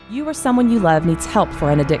You or someone you love needs help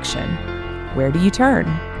for an addiction. Where do you turn?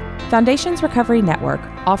 Foundations Recovery Network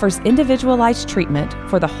offers individualized treatment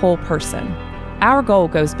for the whole person. Our goal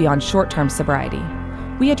goes beyond short-term sobriety.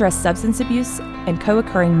 We address substance abuse and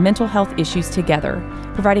co-occurring mental health issues together,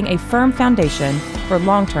 providing a firm foundation for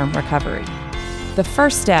long-term recovery. The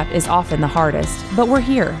first step is often the hardest, but we're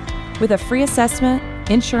here with a free assessment,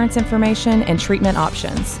 insurance information, and treatment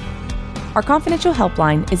options. Our confidential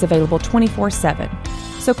helpline is available 24/7,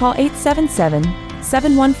 so call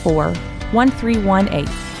 877-714-1318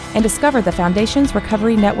 and discover the Foundations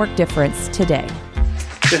Recovery Network difference today.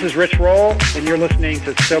 This is Rich Roll, and you're listening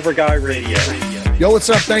to Sober Guy Radio. Yo,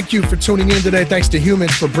 what's up? Thank you for tuning in today. Thanks to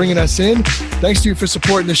Humans for bringing us in. Thanks to you for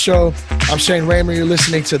supporting the show. I'm Shane Raymer. You're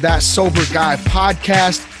listening to That Sober Guy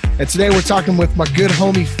podcast. And today we're talking with my good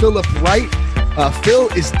homie, Philip Wright. Phil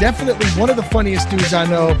is definitely one of the funniest dudes I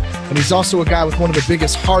know. And he's also a guy with one of the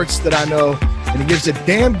biggest hearts that I know. And he gives a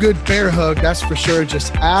damn good bear hug, that's for sure.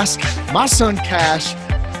 Just ask my son, Cash,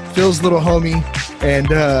 Phil's little homie. And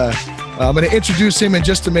I'm going to introduce him in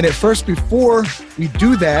just a minute. First, before we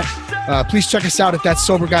do that, please check us out at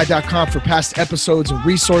thatsoberguy.com for past episodes and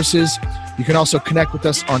resources. You can also connect with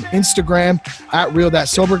us on Instagram at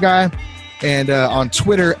RealThatSoberGuy and on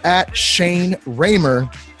Twitter at Shane Raymer.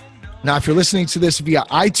 Now, if you're listening to this via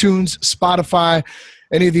iTunes, Spotify,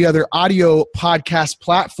 any of the other audio podcast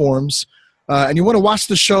platforms, and you want to watch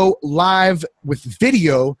the show live with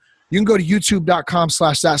video, you can go to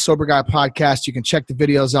youtube.com/thatsoberguypodcast. You can check the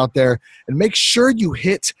videos out there and make sure you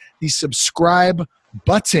hit the subscribe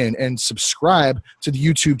button and subscribe to the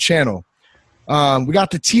YouTube channel. We got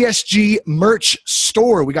the TSG merch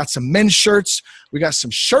store. We got some men's shirts. We got some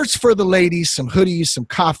shirts for the ladies, some hoodies, some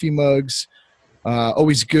coffee mugs.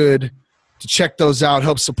 Always good to check those out.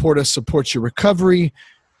 Help support us, support your recovery.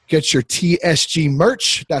 Get your TSG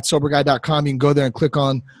merch. That's soberguy.com. You can go there and click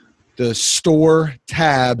on the store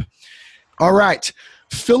tab. All right.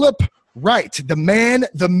 Philip Wright, the man,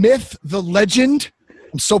 the myth, the legend.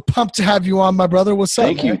 I'm so pumped to have you on, my brother. What's up?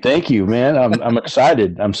 Thank you, man. I'm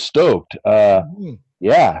excited. I'm stoked.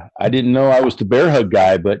 Yeah, I didn't know I was the bear hug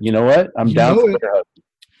guy, but you know what? I'm down for bear hug.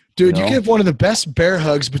 Dude, you give one of the best bear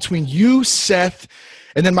hugs between you, Seth,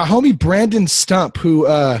 and then my homie Brandon Stump, who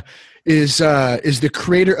is the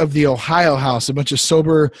creator of the Ohio House, a bunch of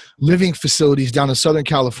sober living facilities down in Southern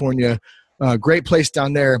California. Great place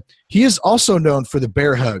down there. He is also known for the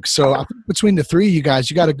bear hug. So I think between the three of you guys,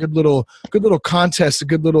 you got a good little contest, a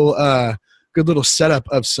good little setup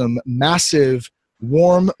of some massive,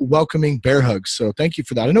 warm, welcoming bear hugs. So thank you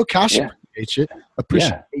for that. I know Cash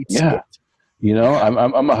appreciates it. Yeah. You know,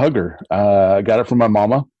 I'm a hugger. I got it from my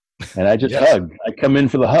mama, and I just hug. I come in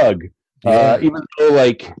for the hug. Even though,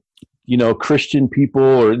 like, you know, Christian people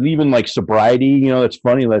or even like sobriety, you know, that's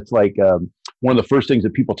funny. That's like one of the first things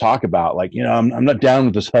that people talk about. Like, you know, I'm not down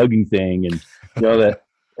with this hugging thing, and you know that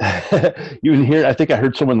you can hear. I think I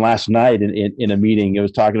heard someone last night in a meeting. It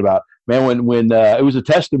was talking about, man, when it was a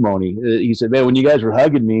testimony. He said, man, when you guys were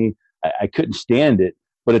hugging me, I couldn't stand it,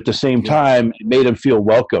 but at the same time, it made him feel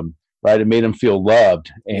welcome. Right, it made him feel loved,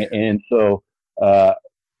 and so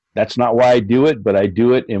that's not why I do it, but I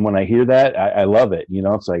do it, and when I hear that, I love it. You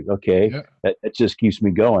know, it's like, okay, that just keeps me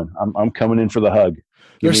going. I'm coming in for the hug.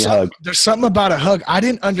 There's something about a hug. I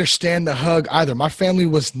didn't understand the hug either. My family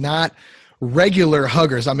was not regular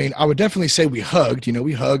huggers. I mean, I would definitely say we hugged. You know,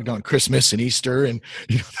 we hugged on Christmas and Easter, and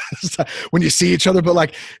you know, when you see each other. But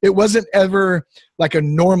like, it wasn't ever like a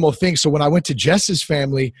normal thing. So when I went to Jess's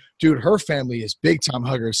family, dude, her family is big time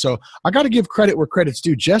huggers. So I got to give credit where credit's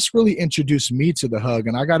due. Jess really introduced me to the hug,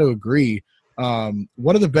 and I got to agree.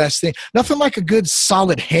 One of the best things, nothing like a good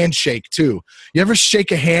solid handshake too. You ever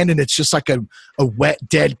shake a hand and it's just like a wet,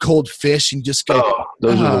 dead, cold fish, and you just go,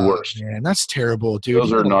 those are the worst. Man, that's terrible, dude.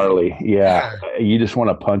 Those are gnarly. Yeah. You just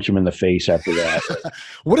want to punch them in the face after that.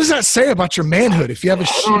 What does that say about your manhood? If you have a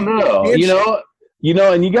handshake? You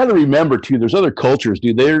know, and you got to remember too, there's other cultures,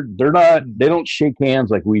 dude. They don't shake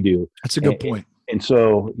hands like we do. That's a good point. And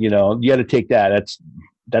so, you know, you got to take that.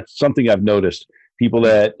 That's something I've noticed. People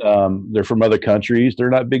that they're from other countries,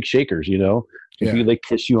 they're not big shakers, you know. They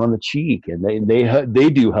kiss you on the cheek, and they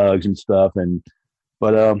do hugs and stuff.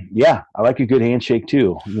 But I like a good handshake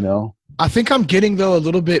too, you know. I think I'm getting though a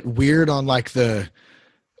little bit weird on like the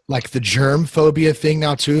germ phobia thing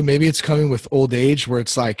now too. Maybe it's coming with old age, where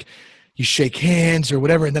it's like you shake hands or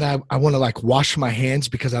whatever, and then I want to like wash my hands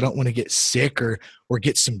because I don't want to get sick or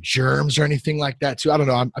get some germs or anything like that too. I don't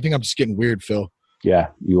know. I think I'm just getting weird, Phil. Yeah,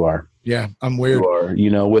 you are. Yeah, I'm weird. You are, you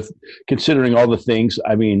know, with considering all the things.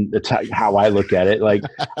 I mean, that's how I look at it. Like,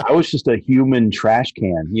 I was just a human trash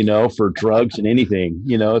can, you know, for drugs and anything.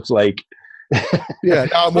 You know, it's like Yeah,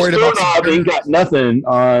 now I'm worried about about ain't got nothing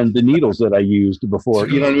on the needles that I used before.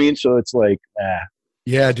 You know what I mean? So it's like,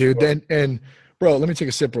 Yeah, dude. And bro, let me take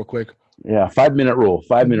a sip real quick. Yeah, 5 minute rule.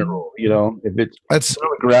 5 minute rule. You know, if it's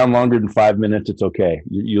around longer than 5 minutes, it's okay.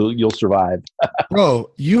 You'll survive.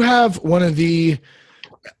 Bro, you have one of the,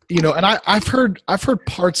 you know, and I've heard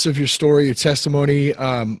parts of your story, your testimony.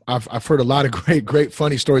 I've heard a lot of great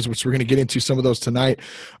funny stories, which we're going to get into some of those tonight.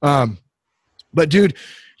 But dude,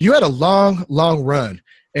 you had a long run,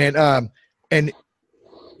 and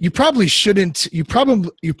you probably shouldn't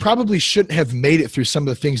have made it through some of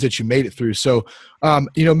the things that you made it through. So,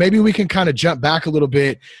 you know, maybe we can kind of jump back a little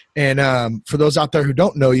bit. And for those out there who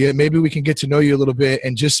don't know you, maybe we can get to know you a little bit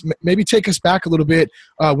and just maybe take us back a little bit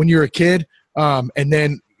when you were a kid. And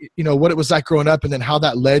then, you know, what it was like growing up, and then how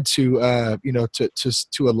that led to, you know,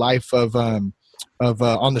 to a life of on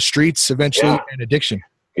the streets eventually, and addiction.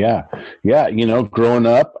 Yeah. You know, growing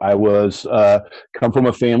up, I was come from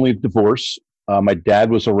a family of divorce. My dad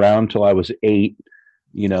was around till I was 8,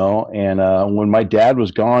 you know, and when my dad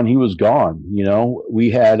was gone, he was gone. You know, we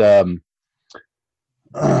had a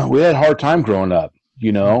hard time growing up,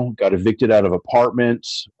 you know, got evicted out of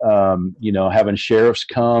apartments, you know, having sheriffs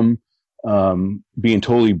come, being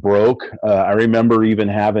totally broke. I remember even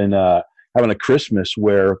having a Christmas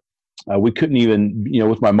where we couldn't even, you know,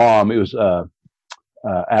 with my mom, it was, I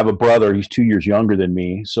have a brother, he's 2 years younger than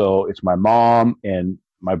me. So it's my mom and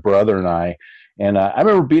my brother and I. And I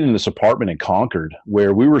remember being in this apartment in Concord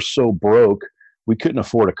where we were so broke, we couldn't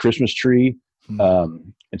afford a Christmas tree.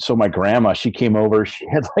 And so my grandma, she came over, she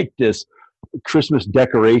had like this Christmas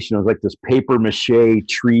decoration. It was like this paper mache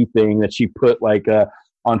tree thing that she put like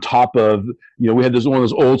on top of, you know, we had one of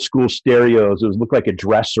those old school stereos. It looked like a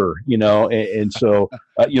dresser, you know, and so,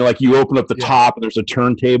 you know, like you open up the top and there's a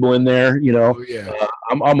turntable in there, you know.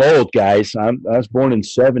 I'm old, guys. I was born in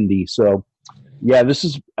 70. So, yeah, this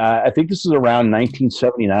is, I think this is around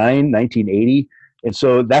 1979, 1980. And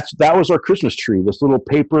so that was our Christmas tree, this little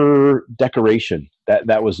paper decoration.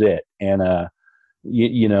 That was it. And,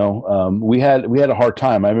 you know, we had a hard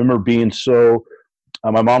time. I remember being so,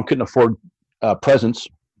 my mom couldn't afford presents.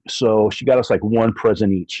 So she got us like one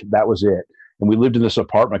present each. That was it. And we lived in this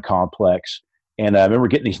apartment complex. And I remember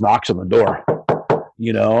getting these knocks on the door,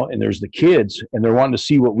 you know, and there's the kids and they're wanting to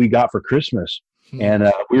see what we got for Christmas.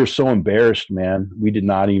 And we were so embarrassed, man. We did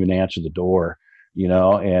not even answer the door, you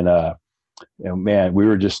know, and man, we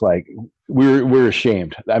were just like, we're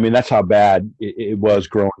ashamed. I mean, that's how bad it was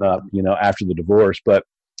growing up, you know, after the divorce. But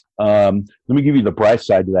let me give you the bright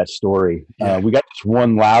side to that story. We got this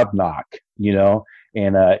one loud knock, you know,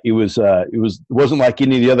 and it wasn't like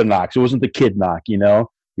any of the other knocks. It wasn't the kid knock, you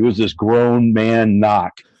know, it was this grown man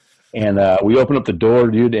knock. And we opened up the door,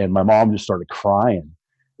 dude, and my mom just started crying.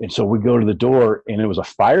 And so we go to the door, and it was a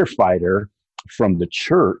firefighter from the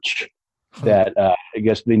church that I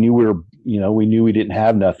guess they knew we knew we didn't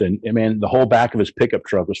have nothing. And man, the whole back of his pickup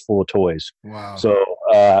truck was full of toys. Wow. So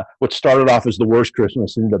what started off as the worst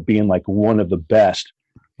Christmas ended up being like one of the best.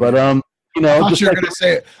 But you know, I thought you were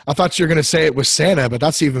gonna say it was Santa, but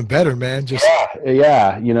that's even better, man. Just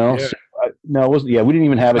yeah, you know. Yeah. So, no, it wasn't. Yeah, we didn't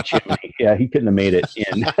even have a chimney. Yeah, he couldn't have made it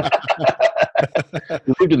in.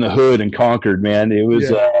 We lived in the hood in Concord, man. It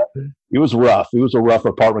was rough. It was a rough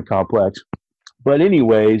apartment complex. But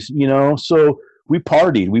anyways, you know, so we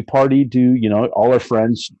partied. We partied to, you know, all our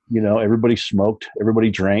friends, you know, everybody smoked,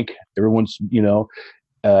 everybody drank, everyone's, you know,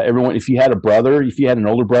 everyone, if you had an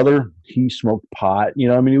older brother, he smoked pot, you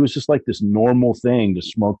know, I mean, it was just like this normal thing to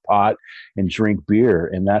smoke pot and drink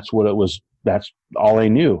beer. And that's what it was. That's all I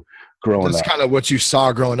knew growing up. That's kind of what you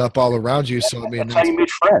saw growing up all around you. So I mean, that's how you made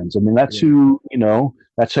friends. I mean, that's who, you know,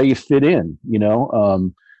 that's how you fit in, you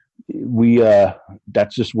know.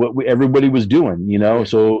 That's just what everybody was doing, you know.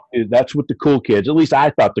 So that's what the cool kids, at least I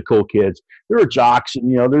thought the cool kids, there were jocks and,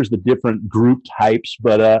 you know, there's the different group types,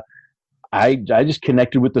 but I just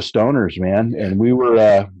connected with the stoners, man. And we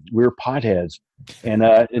were potheads. And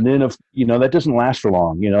then if, you know, that doesn't last for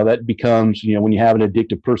long, you know, that becomes, you know, when you have an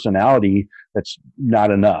addictive personality, that's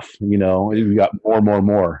not enough, you know, we got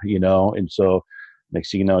more, you know. And so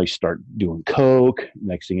next thing you know, you start doing coke.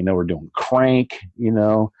 Next thing you know, we're doing crank, you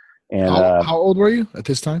know. And how old were you at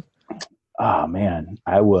this time? Oh man,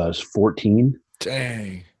 I was 14.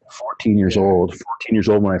 Dang. 14 years old. 14 years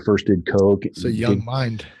old when I first did coke. It's a young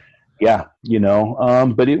mind. Yeah, you know.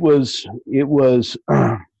 But it was you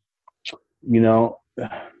know,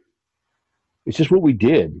 it's just what we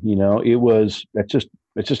did, you know.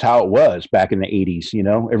 It's just how it was back in the 80s, you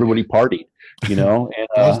know. Everybody partied, you know. And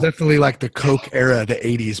it was definitely like the coke era, the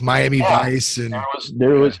 80s, Miami Vice, and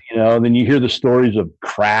there was, you know. Then you hear the stories of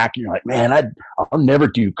crack, and you're like, man, I'll never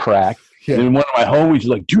do crack, Yeah. And then one of my homies is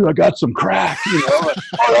like, dude, I got some crack. Like,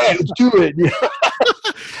 all right, let's do it.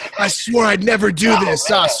 I swore I'd never do this.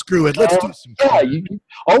 Screw it. Let's do some crack.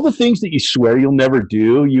 All the things that you swear you'll never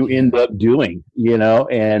do, you end up doing,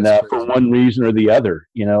 and for one reason or the other,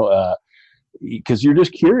 because you're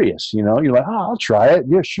just curious, you're like, I'll try it.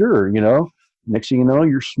 Yeah, sure. Next thing you know,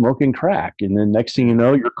 you're smoking crack. And then next thing you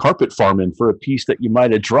know, you're carpet farming for a piece that you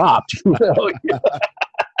might have dropped.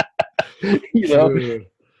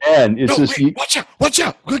 And it's watch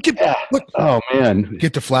out. Oh man.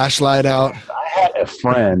 Get the flashlight out. I had a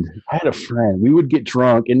friend. We would get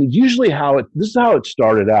drunk, and usually this is how it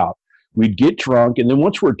started out. We'd get drunk, and then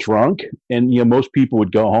once we're drunk and most people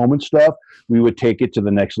would go home and stuff, we would take it to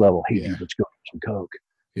the next level. Hey, dude, let's go get some coke.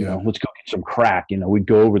 Let's go get some crack. We'd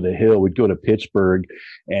go over the hill. We'd go to Pittsburgh,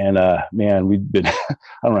 and man, we'd been I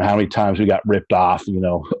don't know how many times we got ripped off,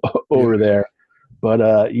 over there. But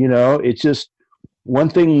it's just one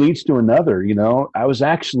thing leads to another. I was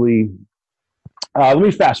actually let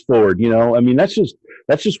me fast forward. That's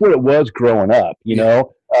just what it was growing up.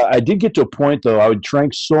 I did get to a point though. I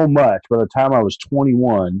drank so much by the time I was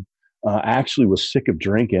 21. I actually was sick of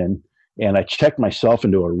drinking, and I checked myself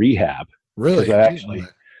into a rehab. Really?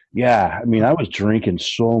 Yeah. I was drinking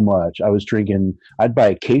so much. I'd buy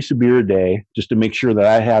a case of beer a day just to make sure that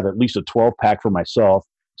I had at least a 12-pack for myself.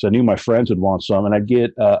 So I knew my friends would want some, and I'd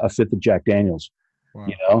get a fifth of Jack Daniels.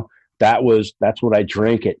 Wow. That's what I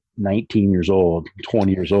drank at 19 years old,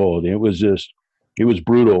 20 years old. It was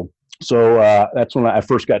brutal. So that's when I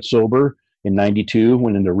first got sober in 92,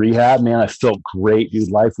 went into rehab. Man, I felt great, dude.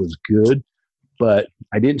 Life was good, but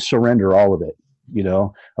I didn't surrender all of it.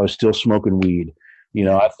 I was still smoking weed.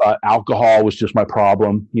 I thought alcohol was just my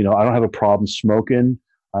problem. I don't have a problem smoking.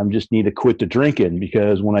 I just need to quit the drinking,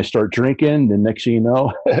 because when I start drinking, the next thing you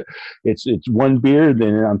know, it's one beer,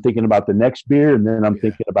 then I'm thinking about the next beer, and then I'm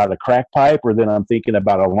thinking about a crack pipe, or then I'm thinking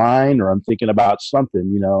about a line, or I'm thinking about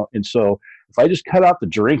something, And so if I just cut out the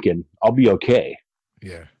drinking, I'll be okay.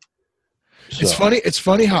 Yeah. So. It's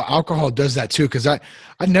funny how alcohol does that too, because I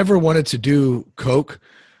never wanted to do coke.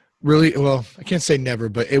 Really, well, I can't say never,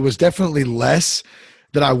 but it was definitely less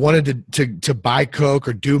that I wanted to buy coke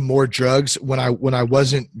or do more drugs when I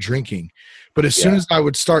wasn't drinking. But as soon as I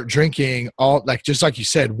would start drinking, just like you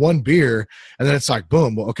said, one beer, and then it's like,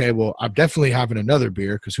 boom, well, I'm definitely having another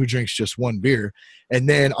beer, because who drinks just one beer? And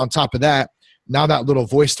then on top of that, now that little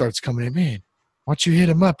voice starts coming in, man, why don't you hit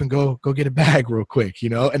him up and go get a bag real quick,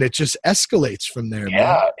 and it just escalates from there.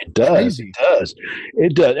 Yeah, man. It does.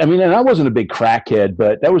 It does. And I wasn't a big crackhead,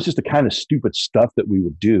 but that was just the kind of stupid stuff that we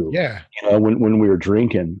would do. Yeah. When we were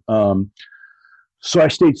drinking. So I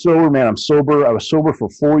stayed sober, man. I'm sober. I was sober for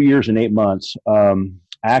 4 years and 8 months.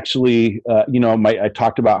 Actually, I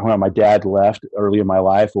talked about how my dad left early in my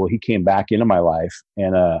life. Well, he came back into my life,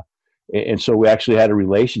 and so we actually had a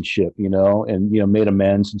relationship, and made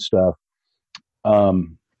amends and stuff.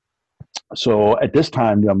 So at this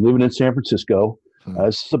time, I'm living in San Francisco.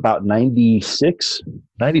 This is about 96,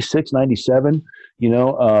 97,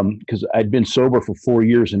 because I'd been sober for 4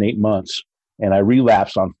 years and 8 months, and I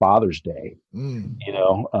relapsed on Father's Day,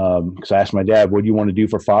 because I asked my dad, what do you want to do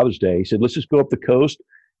for Father's Day? He said, let's just go up the coast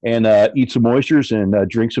and eat some oysters and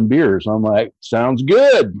drink some beers. I'm like, sounds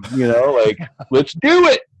good. Let's do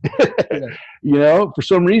it. For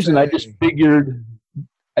some reason, I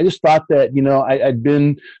just thought that, I'd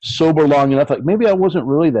been sober long enough. Like maybe I wasn't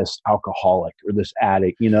really this alcoholic or this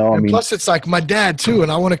addict, plus it's like my dad too.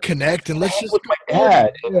 And I want to connect, and let's just with my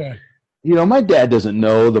dad. Yeah. My dad doesn't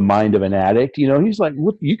know the mind of an addict. He's like,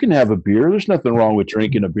 look, you can have a beer. There's nothing wrong with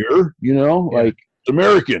drinking a beer, like it's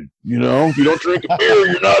American, if you don't drink a beer,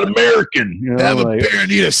 you're not American. Have a beer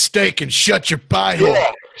and eat a steak and shut your pie hole.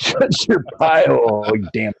 Yeah, shut your pie hole,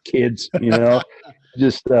 damn kids,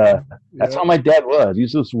 Just that's how my dad was.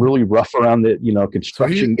 He's just really rough around the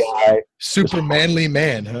construction guy, super manly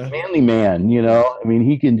man, huh? Manly man,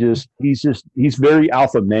 he can he's very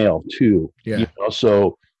alpha male too. Yeah.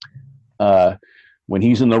 So when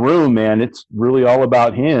he's in the room, man, it's really all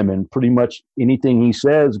about him, and pretty much anything he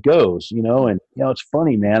says goes. And it's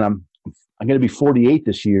funny, man. I'm going to be 48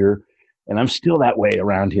 this year, and I'm still that way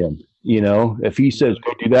around him. If he says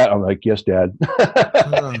go do that, I'm like, yes, Dad.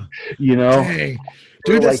 Dang.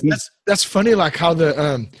 Dude, that's funny. Like how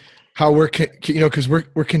how we're because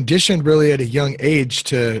we're conditioned really at a young age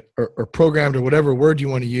to or programmed, or whatever word you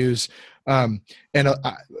want to use.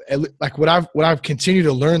 Like what I've continued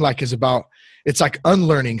to learn is about, it's like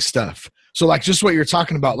unlearning stuff. So like just what you're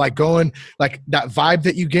talking about, like going like that vibe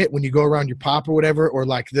that you get when you go around your pop or whatever, or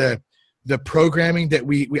like the programming that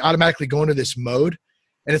we automatically go into this mode.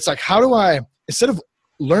 And it's like, how do I, instead of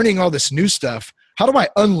learning all this new stuff, how do I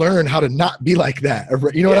unlearn how to not be like that?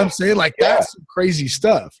 You know what I'm saying? Like that's some crazy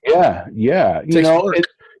stuff. Yeah. You know,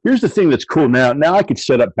 here's the thing that's cool now. Now I could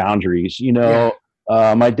set up boundaries. You know,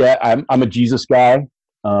 my dad. I'm a Jesus guy.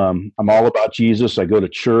 I'm all about Jesus. I go to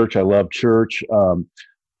church. I love church.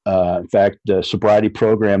 In fact, the sobriety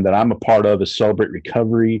program that I'm a part of is Celebrate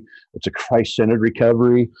Recovery. It's a Christ-centered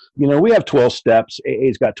recovery. You know, we have 12 steps.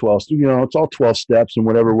 AA's got 12. You know, it's all 12 steps and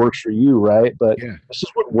whatever works for you, right? But this is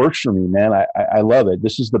what works for me, man. I love it.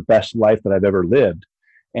 This is the best life that I've ever lived.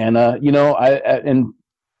 And, you know,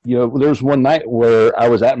 there was one night where I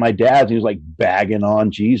was at my dad's. He was like bagging on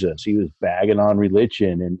Jesus. He was bagging on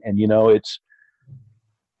religion. And you know, it's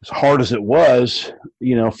as hard as it was,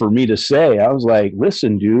 you know, for me to say, I was like,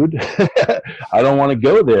 listen, dude, I don't want to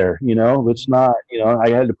go there. You know, let's not, you know, I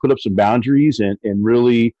had to put up some boundaries and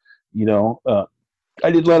really, you know, I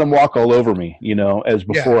didn't let him walk all over me, you know, as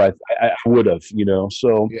before I would have, you know,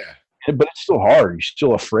 so, but it's still hard. You're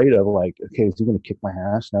still afraid of like, okay, is he going to kick my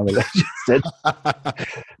ass now that I just said,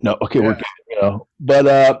 no, okay, we're good, you know,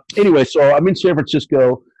 but anyway, so I'm in San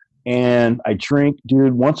Francisco and I drink,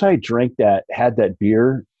 dude, once I had that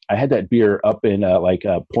beer, I had that beer up in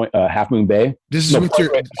Half Moon Bay. This is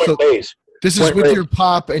with your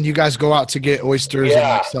pop, and you guys go out to get oysters and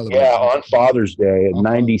like celebrate. Yeah, on Father's Day in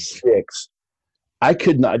 '96. I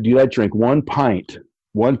could not, dude. I drank one pint,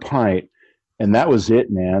 and that was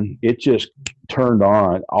it, man. It just turned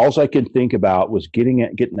on. All I could think about was getting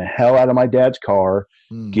the hell out of my dad's car,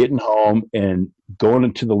 getting home, and going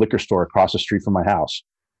into the liquor store across the street from my house.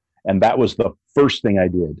 And that was the first thing I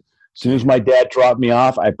did. As soon as my dad dropped me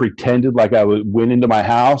off, I pretended like I went into my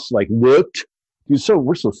house, like looked.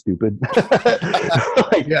 We're so stupid.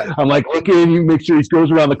 I'm like looking, you make sure he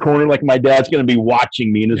goes around the corner like my dad's going to be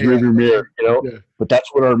watching me in his rearview mirror, you know. Yeah. But that's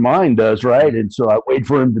what our mind does, right? And so I wait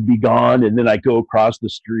for him to be gone, and then I go across the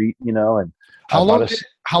street, you know. And how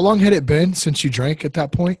long had it been since you drank at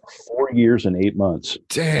that point? 4 years and 8 months.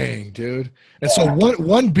 Dang, dude. And so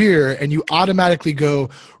one beer, and you automatically go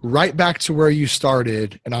right back to where you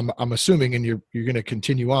started. And I'm assuming, and you're going to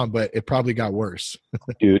continue on, but it probably got worse.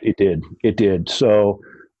 Dude, it did. So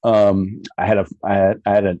I had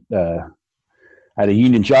a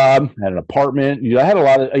union job, I had an apartment. You know, I had a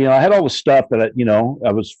lot of, you know, I had all the stuff that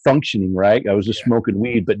I was functioning, right? I was just smoking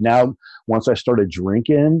weed. But now once I started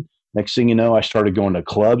drinking, next thing you know, I started going to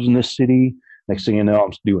clubs in this city. Next thing you know,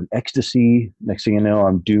 I'm doing ecstasy. Next thing you know,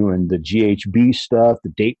 I'm doing the GHB stuff, the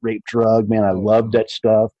date rape drug. Man, I loved that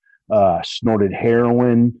stuff. Snorted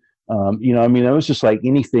heroin. You know, I mean, it was just like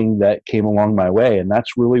anything that came along my way. And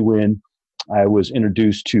that's really when I was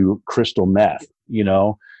introduced to crystal meth, you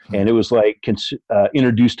know, and it was like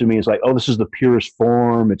introduced to me as like, oh, this is the purest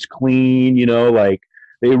form. It's clean, you know, like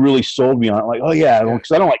they really sold me on it. Like, oh yeah,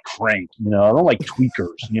 because I don't like crank, you know, I don't like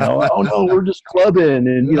tweakers, you know. Oh no, we're just clubbing,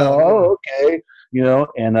 and you know, oh okay, you know,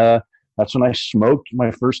 and that's when I smoked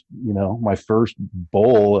my first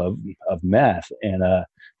bowl of meth, and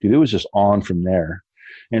dude, it was just on from there.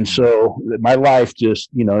 And so my life just,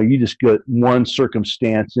 you know, you just get one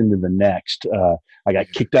circumstance into the next. I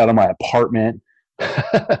got kicked out of my apartment.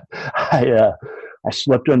 I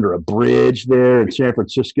slept under a bridge there in San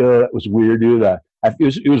Francisco. That was weird, dude.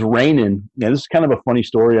 It was raining. Now, this is kind of a funny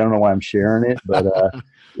story. I don't know why I'm sharing it, but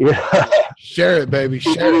share it, baby.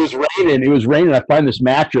 Share it. It was raining. I find this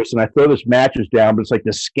mattress and I throw this mattress down, but it's like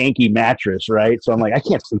this skanky mattress, right? So I'm like, I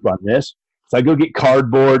can't sleep on this. So I go get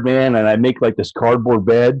cardboard, man, and I make like this cardboard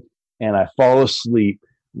bed, and I fall asleep.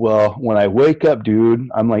 Well, when I wake up, dude,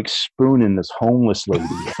 I'm like spooning this homeless lady.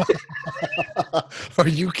 Are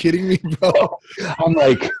you kidding me, bro? I'm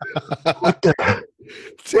like, what the?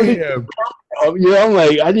 Damn. You know, I'm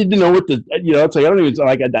like, I didn't know what the, you know, it's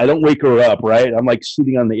like, I don't wake her up, right? I'm like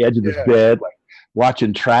sitting on the edge of this bed, like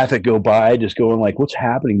watching traffic go by, just going like, what's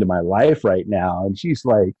happening to my life right now? And she's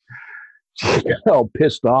like, all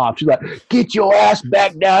pissed off. She's like, get your ass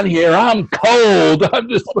back down here. I'm cold. I'm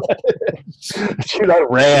just like, dude, I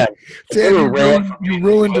ran. Damn, you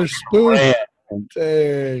ruined her spoon.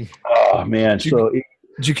 Dang. Oh, man. Did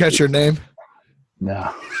you catch her name?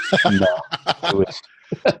 No. It was,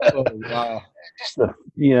 oh, wow.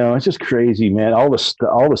 It's just crazy, man. All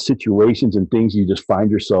the situations and things you just find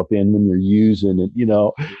yourself in when you're using it, you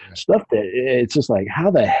know, stuff that it's just like, how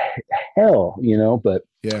the hell, you know, but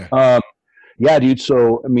yeah, dude.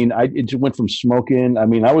 So, I mean, it just went from smoking. I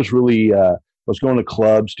mean, I was really, I was going to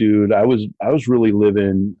clubs, dude. I was really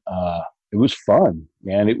living, it was fun,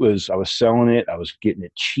 man. I was selling it. I was getting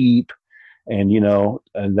it cheap. And, you know,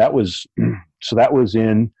 and that was, so that was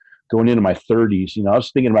going into my 30s. You know, I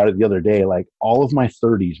was thinking about it the other day, like all of my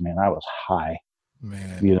 30s, man, I was high,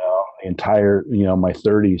 man. You know, my entire, my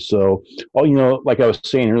 30s. So, like I was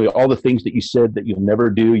saying earlier, all the things that you said that you'll never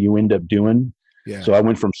do, you end up doing. Yeah. So I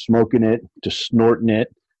went from smoking it to snorting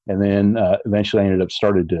it. And then eventually I ended up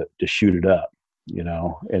started to shoot it up,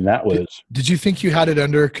 and that was. Did you think you had it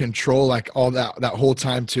under control, like all that whole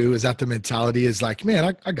time too? Is that the mentality is like,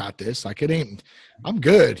 man, I got this, like I'm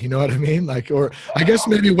good. You know what I mean? Like, or I guess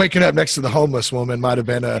maybe waking up next to the homeless woman might've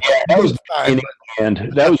been that was fine,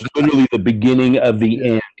 and that was literally the beginning of the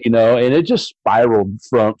end, and it just spiraled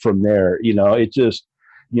from there. It just,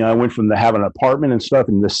 I went from having an apartment and stuff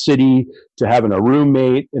in the city to having a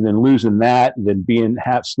roommate, and then losing that, and then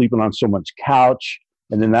sleeping on someone's couch.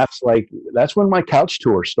 And then that's when my couch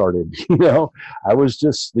tour started. I was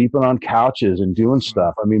just sleeping on couches and doing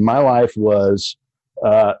stuff. I mean, my life was,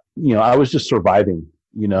 I was just surviving,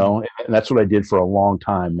 and that's what I did for a long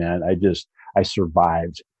time, man. I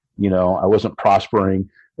survived, I wasn't prospering.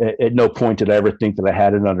 At no point did I ever think that I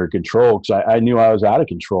had it under control, because I knew I was out of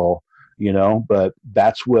control. But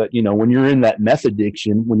that's what, when you're in that meth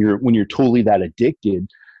addiction, when you're totally that addicted,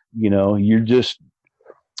 you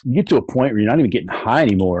get to a point where you're not even getting high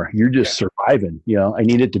anymore. You're just surviving. I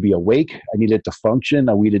needed to be awake. I needed to function.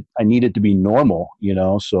 I needed to be normal,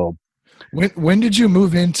 so. When did you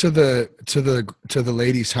move into the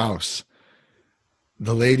lady's house?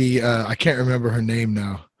 The lady, I can't remember her name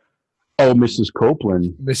now. Oh, Mrs.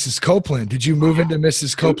 Copeland. Mrs. Copeland. Did you move into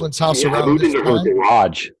Mrs. Copeland's house around I moved this into time? her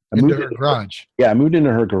garage. Into her garage. Yeah, I moved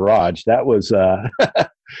into her garage. That was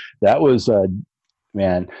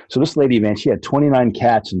man. So this lady, man, she had 29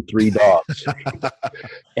 cats and 3 dogs.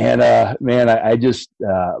 And man, I just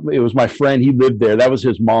it was my friend. He lived there. That was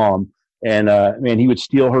his mom. And man, he would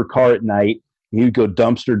steal her car at night. He would go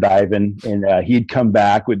dumpster diving, and he'd come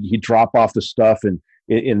back. He'd drop off the stuff, and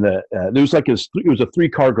there was it was a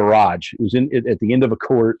 3-car garage. It was at the end of a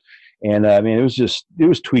court, and I mean, it was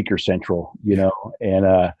tweaker central,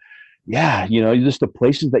 and yeah, just the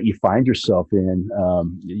places that you find yourself in,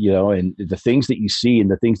 and the things that you see and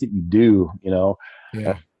the things that you do,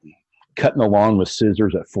 Yeah. Cutting the lawn with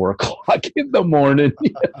scissors at 4 o'clock in the morning,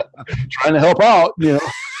 trying to help out,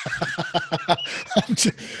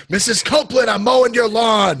 Mrs. Copeland, I'm mowing your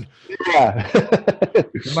lawn. Yeah.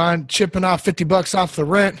 You mind chipping off $50 off the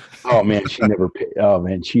rent? Oh man,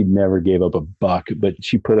 she never gave up a buck, but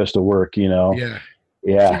she put us to work, Yeah.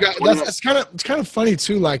 Yeah. So it's kind of funny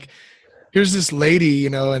too. Like, here's this lady,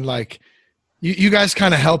 and like you guys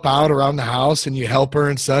kind of help out around the house, and you help her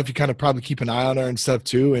and stuff. You kind of probably keep an eye on her and stuff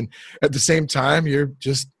too. And at the same time, you're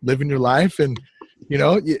just living your life, and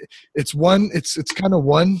it's kind of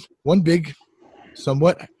one big,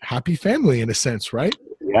 somewhat happy family in a sense, right?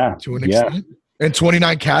 Yeah. To an extent. And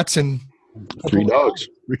 29 cats and 3 dogs.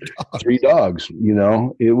 3 dogs.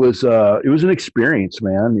 It was an experience,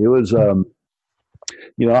 man. It was how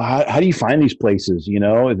do you find these places?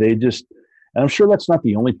 They just, and I'm sure that's not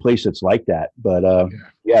the only place that's like that, but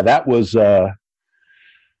yeah, that was oh,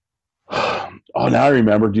 now I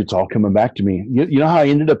remember. It's all coming back to me. You know how I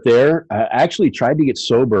ended up there? I actually tried to get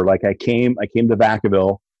sober. Like I came to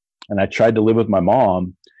Vacaville, and I tried to live with my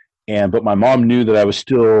mom, but my mom knew that I was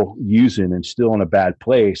still using and still in a bad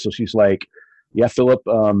place. So she's like, yeah, Philip,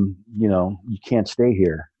 you can't stay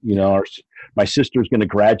here. My sister's going to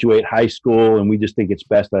graduate high school, and we just think it's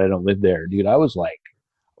best that I don't live there. Dude, I was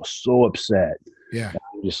so upset. Yeah.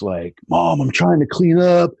 I'm just like, Mom, I'm trying to clean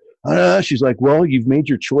up. She's like, well, you've made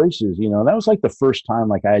your choices. That was like the first time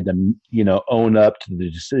like I had to, own up to the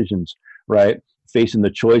decisions, right? Facing the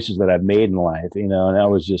choices that I've made in life, and I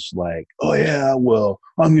was just like, oh yeah, well,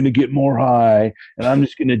 I'm going to get more high, and I'm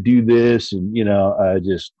just going to do this. And,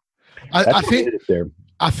 I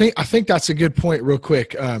think that's a good point real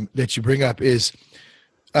quick that you bring up is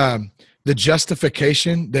the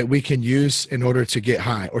justification that we can use in order to get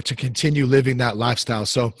high or to continue living that lifestyle.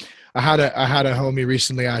 So I had a homie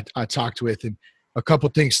recently I talked with, and a couple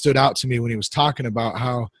things stood out to me when he was talking about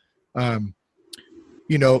how,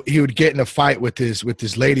 he would get in a fight with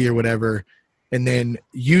his lady or whatever, and then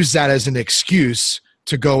use that as an excuse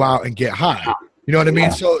to go out and get high. You know what I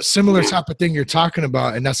mean? So similar type of thing you're talking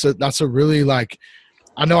about. And that's a really like,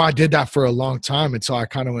 I know I did that for a long time until I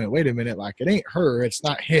kind of went, wait a minute, like it ain't her, it's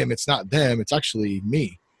not him, it's not them, it's actually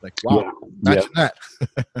me. Like, wow, imagine that.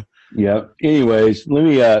 Yeah. Anyways, let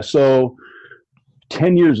me, so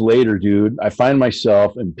 10 years later, dude, I find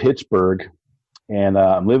myself in Pittsburgh, and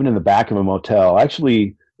I'm living in the back of a motel.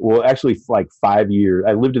 Actually, like 5 years.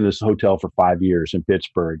 I lived in this hotel for 5 years in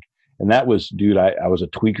Pittsburgh. And that was, dude, I was a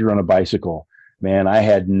tweaker on a bicycle. Man, I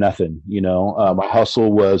had nothing, my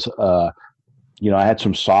hustle was, I had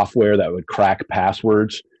some software that would crack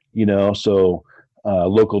passwords, so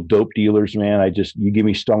local dope dealers, man. You give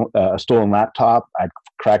me a stolen laptop, I'd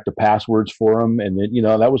crack the passwords for them. And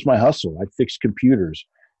then, that was my hustle. I'd fix computers,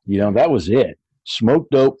 that was it. Smoke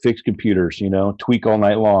dope, fix computers, tweak all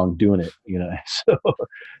night long doing it, so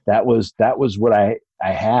that was what I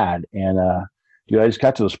had. And, dude, I just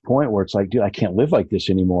got to this point where it's like, dude, I can't live like this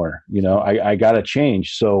anymore. I got to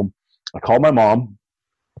change. So I called my mom.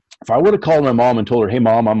 If I would have called my mom and told her, hey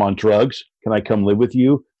mom, I'm on drugs. Can I come live with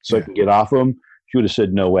you so I can get off them? She would have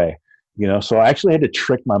said, no way. So I actually had to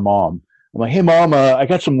trick my mom. I'm like, hey mom, I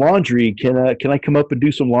got some laundry. Can I come up and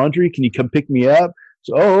do some laundry? Can you come pick me up?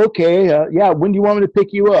 So, oh, okay. Yeah. When do you want me to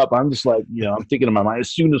pick you up? I'm just like, I'm thinking in my mind,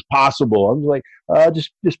 as soon as possible. I'm like,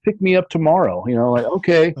 just pick me up tomorrow, like,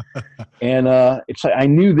 okay. And it's like, I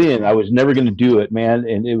knew then I was never going to do it, man.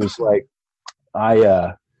 And it was like,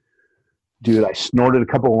 I snorted a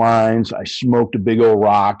couple of lines. I smoked a big old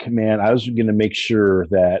rock, man. I was going to make sure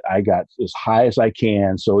that I got as high as I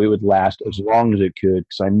can so it would last as long as it could,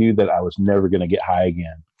 because I knew that I was never going to get high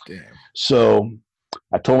again. Damn. So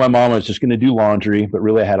I told my mom I was just going to do laundry, but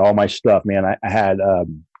really I had all my stuff, man. I had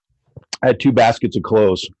 2 baskets of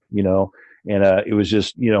clothes, and it was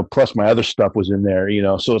just, plus my other stuff was in there,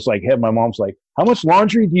 so it's like, hey, my mom's like, how much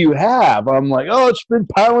laundry do you have? I'm like, oh, it's been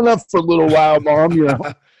piling up for a little while, mom,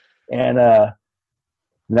 and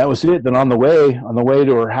that was it. Then on the way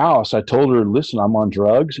to her house, I told her, listen, I'm on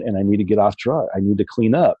drugs and I need to get off drugs. I need to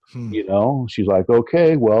clean up, She's like,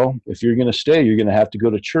 okay, well, if you're going to stay, you're going to have to go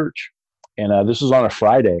to church. And this was on a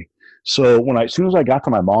Friday. So as soon as I got to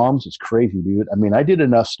my mom's, it's crazy, dude. I mean, I did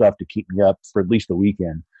enough stuff to keep me up for at least a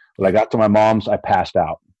weekend. But I got to my mom's, I passed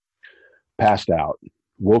out.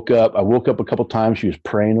 Woke up. I woke up a couple times. She was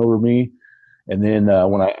praying over me. And then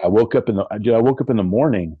when I woke up in the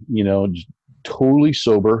morning, just totally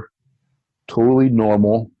sober, totally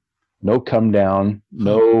normal, no come down,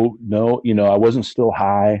 no, I wasn't still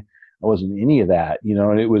high. I wasn't any of that,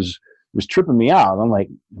 and it was tripping me out. I'm like,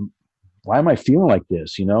 why am I feeling like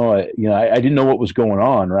this? I didn't know what was going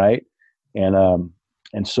on. Right. And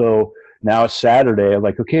so now it's Saturday. I'm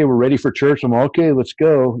like, okay, we're ready for church. I'm like, okay, let's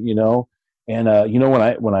go, And,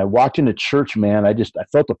 when I walked into church, man, I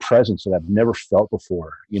felt a presence that I've never felt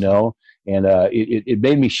before, and it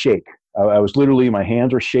made me shake. I was literally, my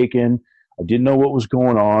hands were shaking. I didn't know what was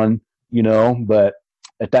going on, but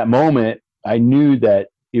at that moment, I knew that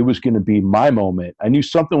it was going to be my moment. I knew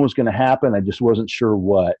something was going to happen. I just wasn't sure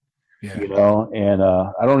what. Yeah. And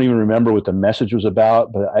I don't even remember what the message was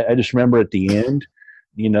about, but I just remember at the end,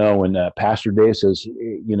 when Pastor Dave says,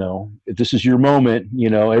 if this is your moment,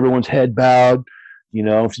 everyone's head bowed,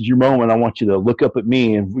 if it's your moment, I want you to look up at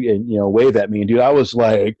me and wave at me. And dude, I was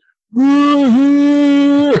like,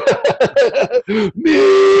 me,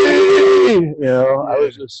 I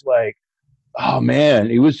was just like, oh man,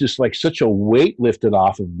 it was just like such a weight lifted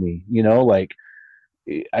off of me,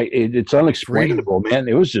 it's unexplainable, man.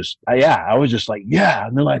 It was just, I was just like, yeah.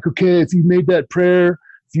 And they're like, okay, if you made that prayer,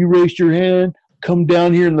 if you raised your hand, come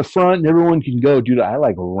down here in the front and everyone can go. Dude, I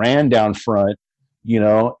like ran down front,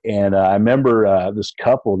 and I remember this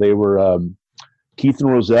couple, they were Keith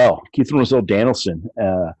and Roselle Danielson.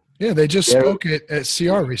 Yeah, they just spoke at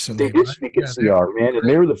CR recently. They did speak at CR, man. And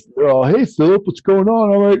they're all, hey, Philip, what's going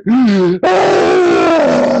on? I'm like,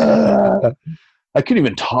 ah! I couldn't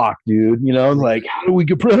even talk, dude. Like, how do we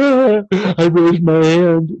get? I raised my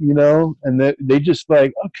hand, and they just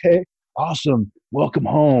like, okay, awesome, welcome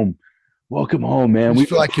home, man. We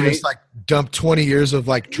feel like you just like dumped 20 years of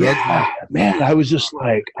like drug. Yeah, man. I was just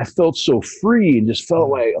like, I felt so free and just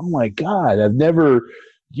felt like, oh my God, I've never,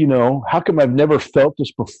 how come I've never felt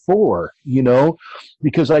this before?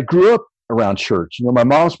 Because I grew up around church. My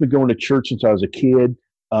mom's been going to church since I was a kid.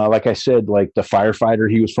 Like I said, like the firefighter,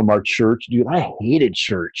 he was from our church. Dude, I hated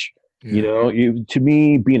church. Yeah. To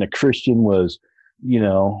me, being a Christian was,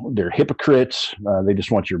 they're hypocrites. They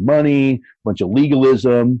just want your money, a bunch of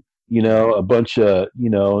legalism, a bunch of,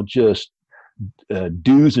 just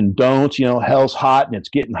do's and don'ts. Hell's hot and it's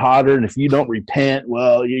getting hotter. And if you don't repent,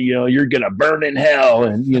 well, you're going to burn in hell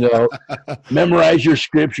and, memorize your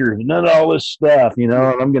scriptures and none of all this stuff, and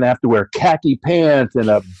I'm going to have to wear khaki pants and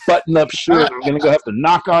a button up shirt. I'm going to have to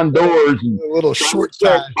knock on doors and a little short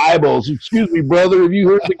Bibles. Excuse me, brother. Have you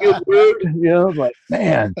heard the good word? Like,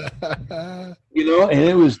 man, and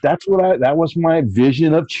that was my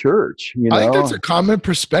vision of church. I think that's a common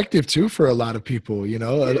perspective too for a lot of people.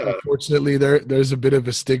 Unfortunately, there's a bit of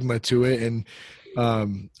a stigma to it, and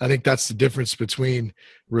I think that's the difference between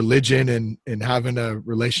religion and having a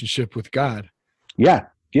relationship with God. Yeah,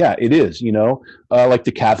 Yeah, it is, like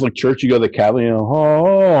the Catholic Church, you go to the Catholic,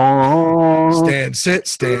 oh, stand, sit,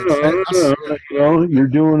 stand. You're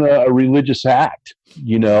doing a religious act,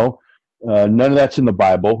 none of that's in the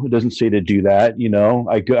Bible. It doesn't say to do that.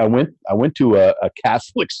 I went to a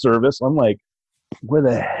Catholic service. I'm like, where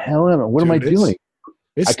the hell am I doing?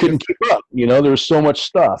 I couldn't keep up. There was so much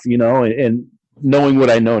stuff, and knowing what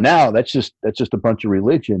I know now, that's just a bunch of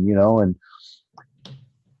religion, and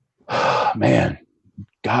man,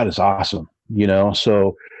 God is awesome,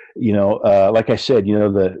 so, like I said,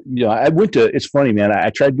 I went to, it's funny, man.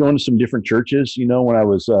 I tried going to some different churches, when I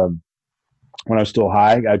was still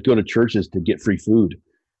high. I'd go to churches to get free food,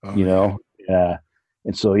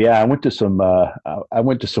 and so, I went to some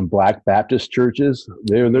Black Baptist churches.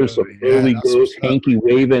 There's some Holy Ghost, hanky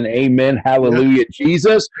waving, amen, hallelujah,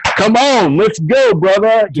 Jesus. Come on, let's go,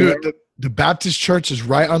 brother. Dude, the Baptist church is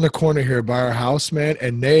right on the corner here by our house, man,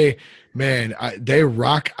 and they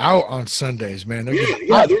rock out on Sundays, man. They're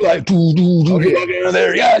like,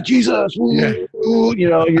 there, yeah, Jesus,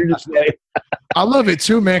 you're just like, I love it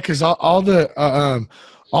too, man, because all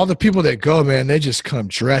the people that go, man, they just come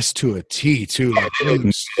dressed to a T too. Like, they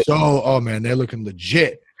look they're looking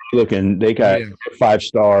legit. They got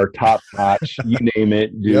 5-star, top notch, you name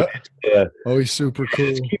it, dude. Yep. Always super cool.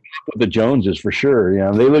 Keeping up with the Joneses for sure.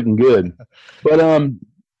 They looking good. But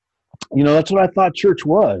that's what I thought church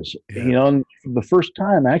was. Yeah. And for the first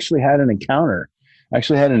time, I actually had an encounter. I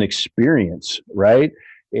actually had an experience, right?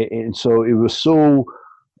 And so it was so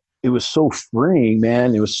freeing,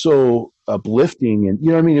 man. It was so uplifting, and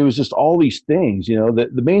it was just all these things.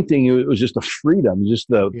 The main thing, it was just the freedom, just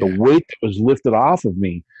the weight that was lifted off of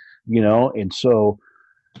me. And so,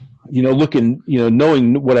 looking,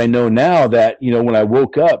 knowing what I know now, that when I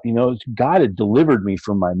woke up, God had delivered me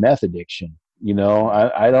from my meth addiction.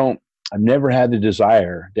 I've never had the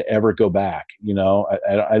desire to ever go back.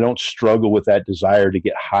 I don't struggle with that desire to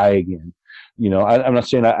get high again. I'm not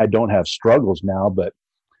saying I don't have struggles now, but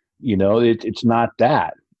it's not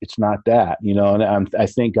that. It's not that, and I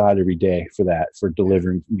thank God every day for that, for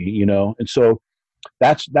delivering me, and so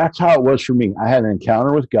that's how it was for me. I had an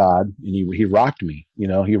encounter with God, and he rocked me,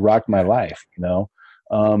 he rocked my life, but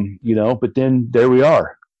then there we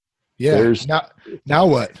are. Yeah. Now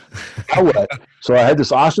what? Now what? So I had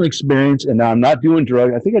this awesome experience, and now I'm not doing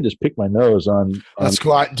drugs. I think I just picked my nose on. That's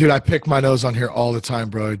cool, dude. I pick my nose on here all the time,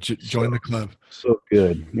 bro. Join the club. So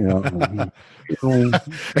good,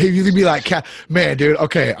 You'd be like, man, dude.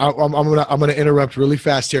 Okay, I'm gonna interrupt really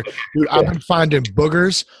fast here, dude. I've been finding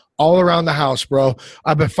boogers all around the house, bro.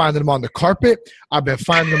 I've been finding them on the carpet. I've been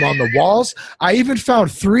finding them on the walls. I even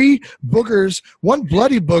found 3 boogers, one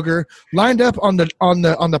bloody booger, lined up on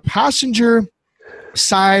the passenger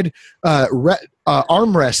side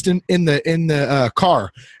armrest in the car.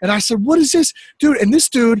 And I said, what is this, dude? And this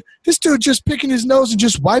dude just picking his nose and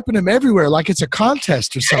just wiping him everywhere like it's a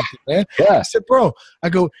contest or something, man. Yeah. I said, bro, I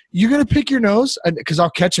go, you're gonna pick your nose, because I'll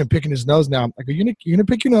catch him picking his nose now. I go, you're gonna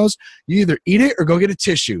pick your nose. You either eat it or go get a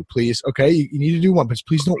tissue, please. Okay, you need to do one, but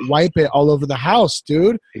please don't wipe it all over the house,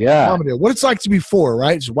 dude. Yeah. What it's like to be 4,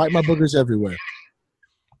 right? Just wipe my boogers everywhere.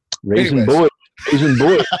 Raising boys.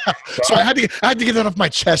 So I had to get that off my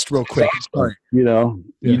chest real quick. Sorry.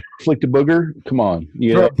 You flicked a booger. Come on,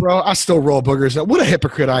 bro. I still roll boogers. What a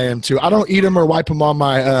hypocrite I am too. I don't eat them or wipe them on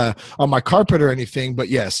my carpet or anything. But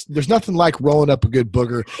yes, there's nothing like rolling up a good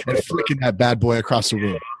booger and flicking that bad boy across the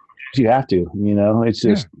room. You have to. It's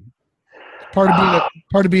just part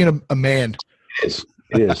of being a man. It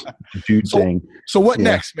is. Dude thing. So what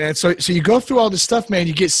next, man? So you go through all this stuff, man,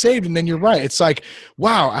 you get saved, and then you're right. It's like,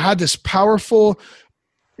 wow, I had this powerful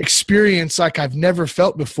experience like I've never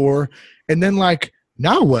felt before. And then like,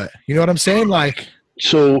 now what? You know what I'm saying? Like,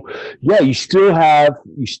 so yeah, you still have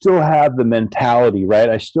the mentality, right?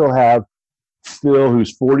 I still have Phil,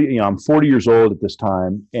 who's 40, I'm 40 years old at this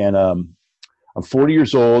time. And I'm 40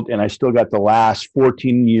 years old, and I still got the last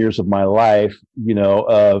 14 years of my life,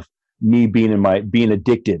 of me being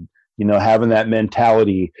addicted, having that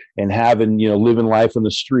mentality and having, living life on the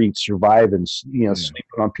streets, surviving, sleeping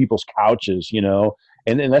on people's couches,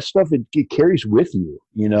 and that stuff, it carries with you,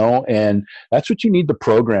 and that's what you need the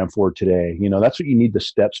program for today. That's what you need the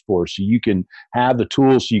steps for, so you can have the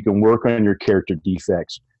tools so you can work on your character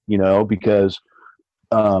defects, because,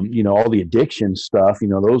 all the addiction stuff,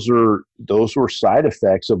 those were side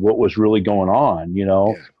effects of what was really going on.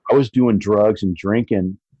 I was doing drugs and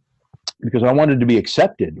drinking because I wanted to be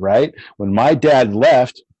accepted, right? When my dad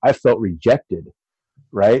left, I felt rejected,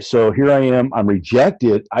 right? So here I am, I'm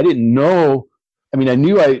rejected. I didn't know. I mean, I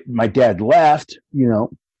knew my dad left,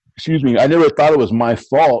 I never thought it was my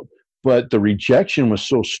fault, but the rejection was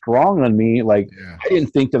so strong on me. Like, I didn't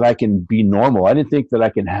think that I can be normal. I didn't think that I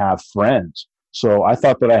can have friends. So I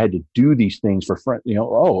thought that I had to do these things for friends.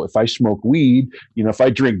 Oh, if I smoke weed, if I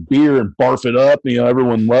drink beer and barf it up,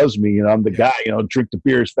 everyone loves me. I'm the guy, drink the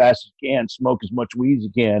beer as fast as you can, smoke as much weed as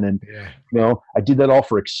you can. And, I did that all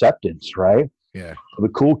for acceptance, right? Yeah. For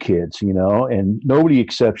the cool kids, and nobody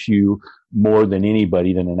accepts you more than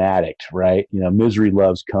anybody than an addict, right? Misery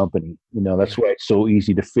loves company. That's why it's so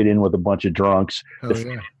easy to fit in with a bunch of drunks, with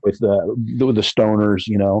the stoners,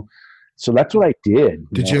 So that's what I did.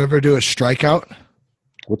 Did you ever do a strikeout?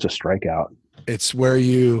 What's a strikeout? It's where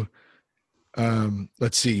you,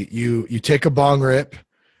 let's see, you take a bong rip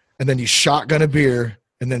and then you shotgun a beer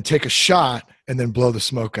and then take a shot and then blow the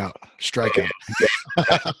smoke out. Strikeout.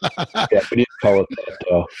 Yeah, we didn't call it that,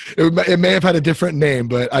 though. It may have had a different name,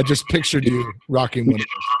 but I just pictured you rocking one of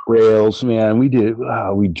those. Rails, man. We did.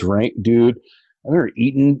 We drank, dude. I remember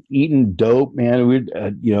eating dope, man. We'd,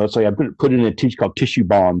 it's like I put it in a tissue called tissue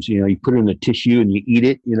bombs. You put it in the tissue and you eat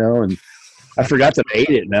it, and I forgot that I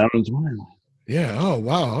ate it, man. Yeah. Oh,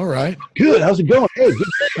 wow. All right. Good. How's it going? Hey, good.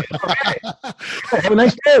 Right. Have a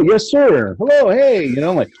nice day. Yes, sir. Hello. Hey,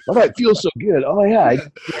 I'm like, all right, feels so good. Oh, yeah. I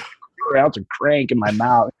got 4 ounce of crank in my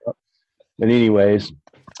mouth. But anyways,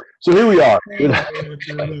 so here we are.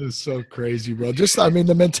 That is so crazy, bro. Just,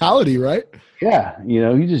 the mentality, right? Yeah.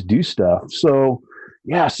 You just do stuff. So,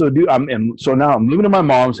 yeah. So, dude, so now I'm living in my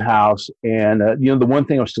mom's house. And, the one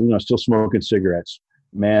thing I'm still smoking cigarettes.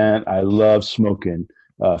 Man, I love smoking.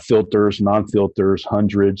 Filters, non-filters,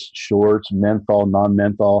 hundreds, shorts, menthol,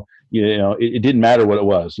 non-menthol. It didn't matter what it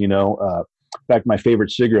was. In fact, my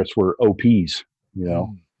favorite cigarettes were OPs.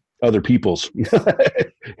 Other people's.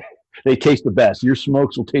 They taste the best. Your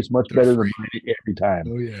smokes will taste much better than mine every time.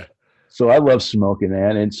 Oh yeah. So I love smoking,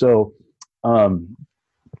 man. And so, I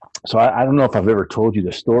don't know if I've ever told you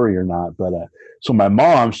the story or not, but so my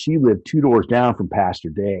mom, she lived 2 doors down from Pastor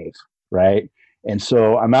Dave, right? And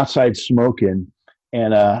so I'm outside smoking.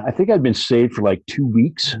 And I think I'd been saved for like 2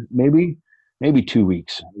 weeks, maybe 2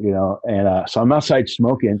 weeks, And so I'm outside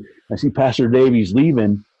smoking. I see Pastor Dave, he's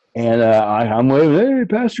leaving. And I'm waving, hey,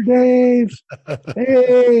 Pastor Dave,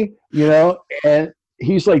 hey, And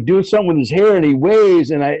he's like doing something with his hair and he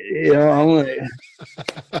waves. And I'm like,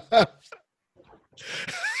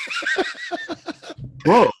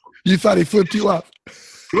 whoa. You thought he flipped you off?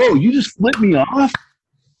 Bro, you just flipped me off?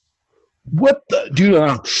 What the dude?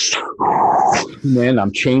 Man,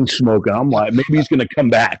 I'm chain smoking. I'm like, maybe he's gonna come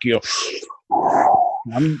back.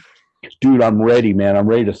 I'm ready, man. I'm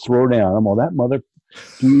ready to throw down. I'm all that mother,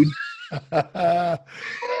 dude. The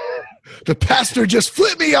pastor just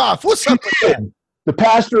flipped me off. What's up? The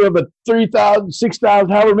pastor of a 3,000, 6,000,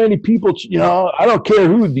 however many people. I don't care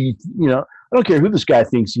who I don't care who this guy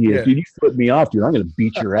thinks he is, dude. You flip me off, dude. I'm gonna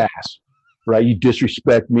beat your ass, right? You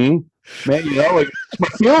disrespect me. Man, like my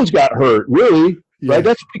feelings got hurt, really. Yeah. Right?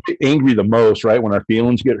 That's when we get angry the most, right? When our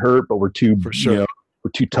feelings get hurt, but we're too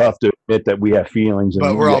we're too tough to admit that we have feelings.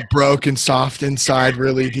 But we're all broke and soft inside,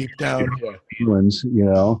 really deep down. Feelings,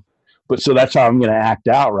 But so that's how I'm gonna act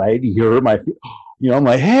out, right? You hurt my, I'm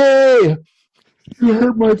like, hey, you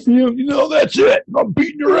hurt my feelings. That's it. I'm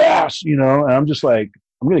beating your ass, And I'm just like,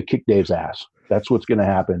 I'm gonna kick Dave's ass. That's what's gonna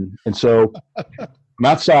happen. And so I'm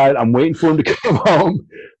outside. I'm waiting for him to come home.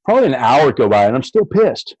 Probably an hour go by, and I'm still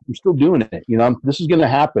pissed. I'm still doing it. This is going to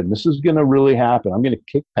happen. This is going to really happen. I'm going to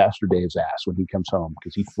kick Pastor Dave's ass when he comes home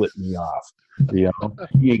because he flipped me off. He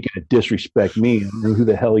ain't going to disrespect me. I don't know who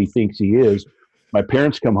the hell he thinks he is. My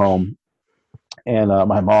parents come home, and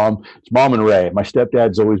my mom, it's Mom and Ray. My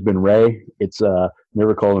stepdad's always been Ray. It's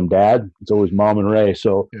never called him Dad. It's always Mom and Ray.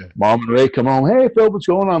 So Mom and Ray come home. Hey, Phil, what's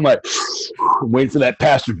going on? I'm like, I'm waiting for that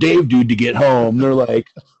Pastor Dave dude to get home. They're like,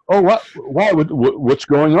 oh, what? Why? What's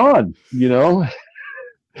going on?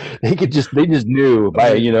 They just knew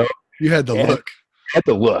by You had the look. Had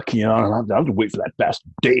the look. I'm just waiting for that Pastor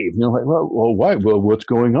Dave. Like, well, why? Well, what's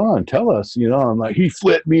going on? Tell us. I'm like, he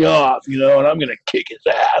flipped me off. And I'm gonna kick his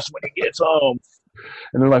ass when he gets home.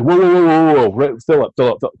 And they're like, whoa, Philip,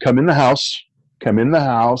 come in the house. Come in the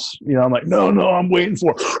house. I'm like, no, I'm waiting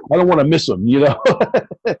for him. I don't want to miss him.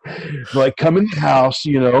 Like, come in the house.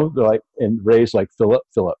 They're like, and Ray's like, Philip.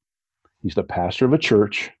 He's the pastor of a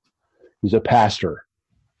church. He's a pastor.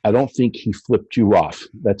 I don't think he flipped you off.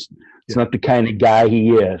 It's not the kind of guy he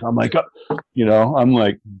is. I'm like, I'm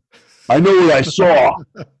like, I know what I saw.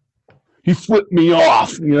 He flipped me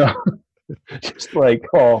off, just like,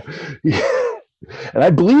 oh, yeah. And I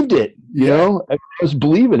believed it, I was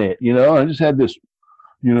believing it, I just had this,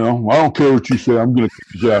 I don't care what you say. I'm going to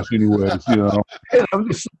kick his ass anyways, And I'm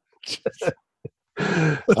just,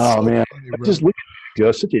 oh man, funny, just look I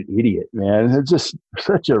was such an idiot, man. It's just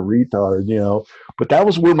such a retard, but that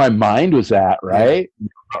was where my mind was at, right?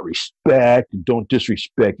 About respect, and don't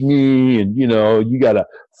disrespect me. And, you got to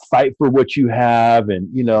fight for what you have. And,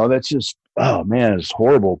 that's just, oh man, it's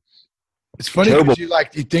horrible. It's funny because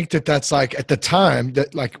you think that's like at the time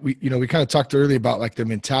that like we kind of talked earlier about like the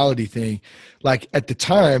mentality thing. Like at the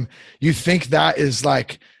time you think that is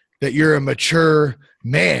like that you're a mature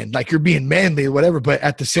man, like you're being manly or whatever. But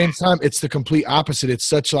at the same time, it's the complete opposite. It's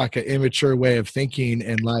such like an immature way of thinking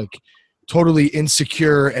and like totally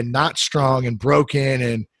insecure and not strong and broken.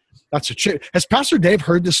 And that's a shit. Has Pastor Dave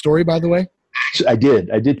heard this story, by the way? I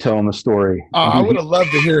did tell him the story. I would have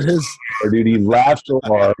loved to hear his. Dude, he laughed so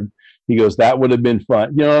hard. He goes, that would have been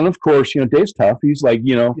fun. And of course, Dave's tough. He's like,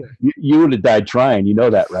 you would have died trying. You know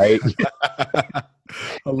that, right?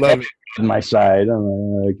 I love it. On my side. I'm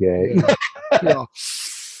like, okay.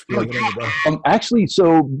 Actually,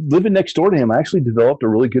 so living next door to him, I actually developed a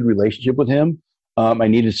really good relationship with him. I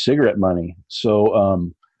needed cigarette money.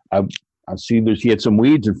 So I see he had some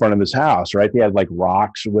weeds in front of his house, right? They had like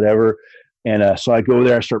rocks or whatever. And so I go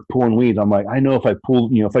there, I start pulling weeds. I'm like, I know if I pull,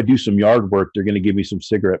 if I do some yard work, they're going to give me some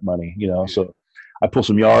cigarette money, So I pull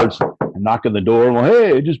some yards, I knock on the door. I'm like,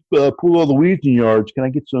 hey, just pull all the weeds in yards. Can I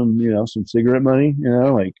get some, some cigarette money?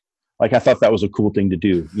 Like I thought that was a cool thing to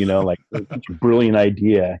do, like it's a brilliant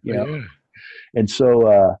idea, Yeah. And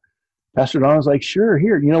so Pastor Don was like, sure,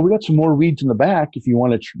 here, we got some more weeds in the back if you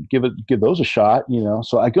want to give those a shot,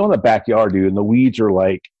 So I go in the backyard, dude, and the weeds are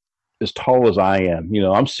like as tall as I am.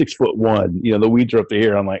 I'm 6'1", the weeds are up to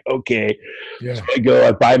here. I'm like, okay. Yeah. So I go,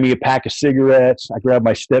 I buy me a pack of cigarettes. I grab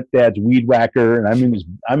my stepdad's weed whacker, and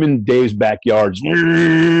I'm in Dave's backyard, just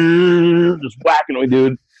whacking away,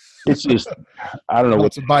 dude. It's just, I don't know.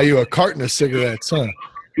 To buy you a carton of cigarettes, huh?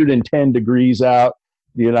 110 degrees out.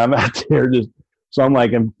 I'm out there so I'm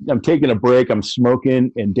like, I'm taking a break. I'm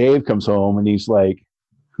smoking, and Dave comes home, and he's like,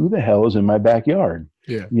 who the hell is in my backyard?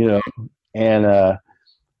 Yeah. And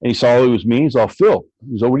he saw it was me. He's all, Phil.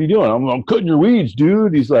 He's like, what are you doing? I'm cutting your weeds,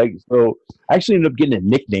 dude. He's like, so I actually ended up getting a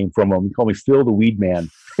nickname from him. He called me Phil the Weed Man.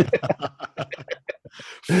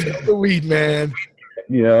 Phil the Weed Man.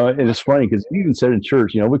 And it's funny because he even said in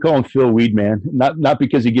church, we call him Phil Weed Man, not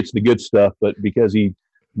because he gets the good stuff, but because he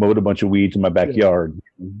mowed a bunch of weeds in my backyard.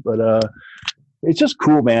 Yeah. But it's just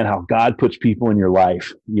cool, man, how God puts people in your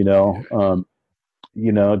life,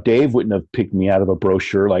 Dave wouldn't have picked me out of a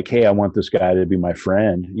brochure like, hey, I want this guy to be my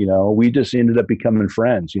friend. We just ended up becoming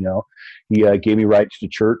friends. He gave me rights to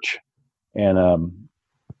church. And,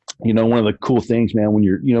 one of the cool things, man, when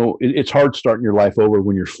you're, it's hard starting your life over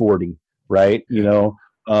when you're 40, right? One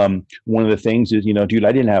of the things is, dude,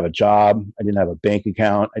 I didn't have a job. I didn't have a bank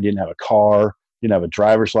account. I didn't have a car. Didn't have a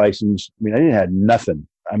driver's license. I mean, I had nothing.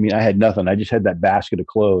 I had nothing. I just had that basket of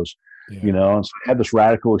clothes, and so I had this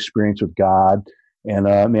radical experience with God. And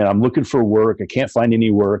man, I'm looking for work. I can't find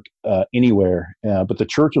any work anywhere. But the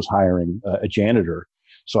church was hiring a janitor,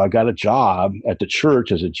 so I got a job at the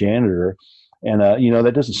church as a janitor. And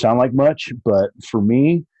that doesn't sound like much, but for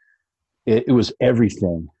me, it was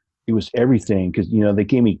everything. It was everything because they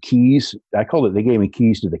gave me keys. They gave me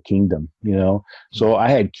keys to the kingdom. So I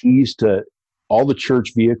had keys to all the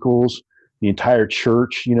church vehicles, the entire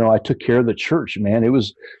church. I took care of the church, man. It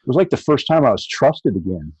was like the first time I was trusted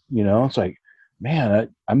again. It's like, man,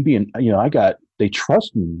 I'm being, they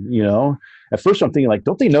trust me, At first I'm thinking like,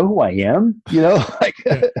 don't they know who I am? Like,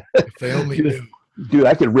 if they only knew. Dude,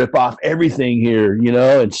 I could rip off everything here,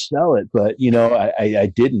 and sell it. But,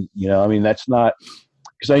 I didn't, that's not,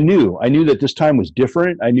 because I knew that this time was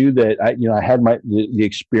different. I knew that I had the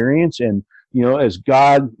experience and, as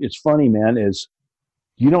God, it's funny, man, is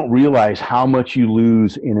you don't realize how much you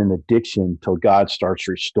lose in an addiction till God starts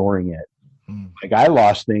restoring it. Like I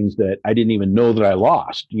lost things that I didn't even know that I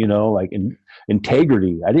lost, like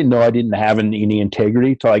integrity. I didn't know I didn't have any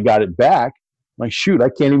integrity till I got it back. I'm like, shoot, I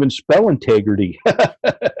can't even spell integrity, but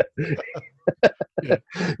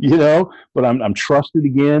I'm trusted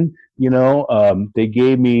again. They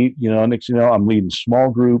gave me, next, I'm leading small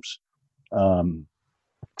groups. I'm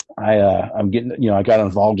getting, I got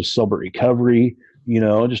involved with sober recovery,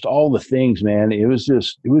 just all the things, man. It was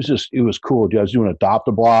cool. I was doing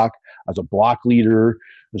Adopt-A-Block. I was a block leader.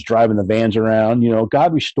 I was driving the vans around.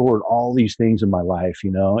 God restored all these things in my life,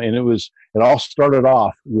 and it all started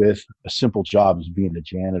off with a simple job as being a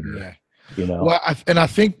janitor. Yeah. you know? Well, I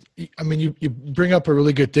think, I mean, you bring up a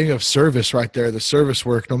really good thing of service right there, the service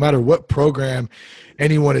work. No matter what program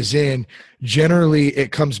anyone is in, generally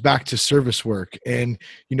it comes back to service work and,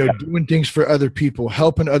 you know, doing things for other people,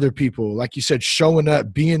 helping other people. Like you said, showing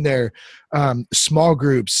up, being there, small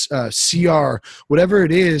groups, CR, whatever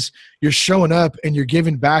it is, you're showing up and you're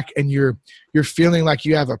giving back and you're feeling like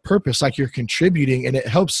you have a purpose, like you're contributing, and it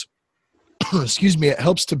helps excuse me, it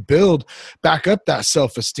helps to build back up that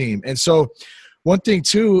self-esteem. And so one thing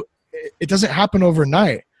too, it doesn't happen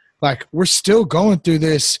overnight. Like we're still going through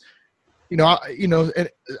this, I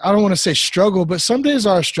don't want to say struggle, but some days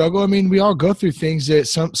are a struggle. I mean, we all go through things that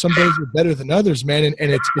some days are better than others, man.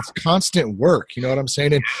 And it's constant work. You know what I'm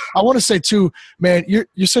saying? And I want to say too, man, you're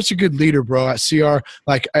such a good leader, bro, at CR.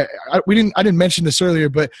 Like I didn't mention this earlier,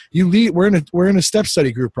 but you lead, we're in a step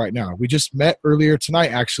study group right now. We just met earlier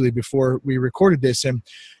tonight, actually, before we recorded this. And,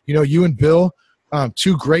 you know, you and Bill,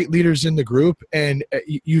 two great leaders in the group, and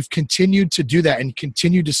you've continued to do that and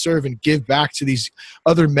continue to serve and give back to these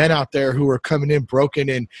other men out there who are coming in broken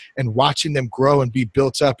and watching them grow and be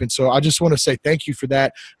built up. And so I just want to say thank you for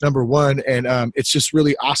that, number one. And it's just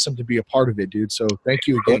really awesome to be a part of it, dude. So thank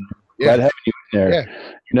you again. Glad to have you there. Yeah.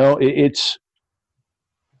 You know,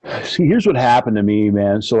 see, here's what happened to me,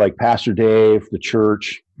 man. So like Pastor Dave, the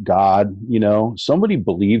church, God, you know, somebody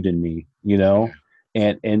believed in me, you know,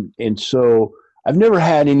 and so I've never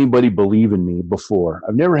had anybody believe in me before.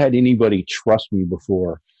 I've never had anybody trust me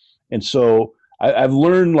before. And so I've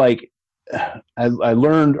learned, like, I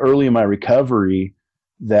learned early in my recovery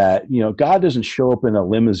that, you know, God doesn't show up in a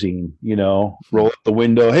limousine, you know, roll up the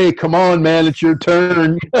window. Hey, come on, man, it's your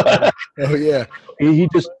turn. Oh yeah.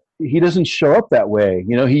 He doesn't show up that way.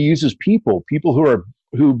 You know, he uses people who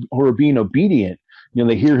are being obedient. You know,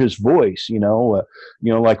 they hear his voice, you know,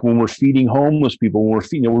 like when we're feeding homeless people, when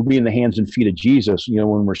we're being the hands and feet of Jesus, you know,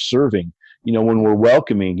 when we're serving, you know, when we're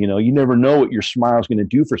welcoming, you know, you never know what your smile is going to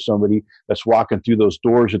do for somebody that's walking through those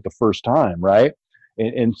doors at the first time. Right.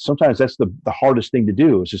 And sometimes that's the hardest thing to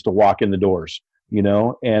do, is just to walk in the doors, you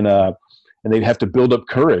know, and they have to build up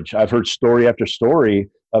courage. I've heard story after story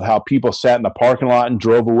of how people sat in the parking lot and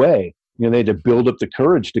drove away. You know, they had to build up the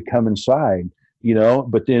courage to come inside. You know,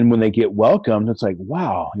 but then when they get welcomed, it's like,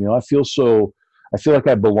 wow, you know, I feel like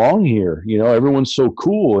I belong here. You know, everyone's so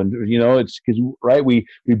cool. And, you know, it's because, right, we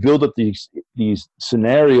build up these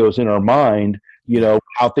scenarios in our mind, you know,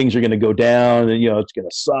 how things are going to go down, and, you know, it's going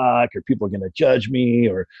to suck, or people are going to judge me,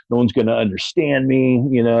 or no one's going to understand me.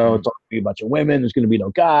 You know, it's all going to be a bunch of women. There's going to be no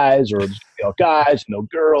guys, or there's going to be no guys, no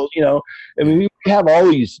girls, you know. I mean, we have all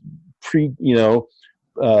these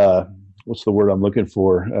what's the word I'm looking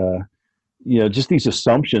for? You know, just these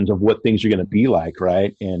assumptions of what things are going to be like,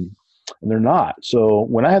 right? And they're not. So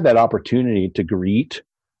when I had that opportunity to greet,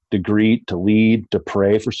 to lead, to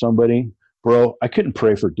pray for somebody, bro, I couldn't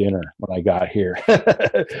pray for dinner when I got here.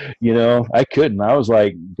 You know, I couldn't. I was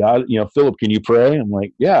like, God, you know, Philip, can you pray? I'm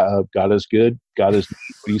like, yeah, God is good. God is, what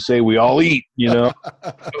do you say? We all eat, you know?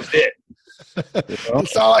 That was it. You know?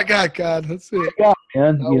 That's all I got, God. That's it. Yeah,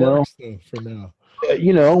 man, that you know, for now.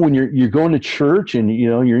 You know, when you're going to church and, you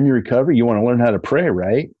know, you're in your recovery, you want to learn how to pray,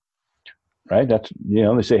 right? Right. That's, you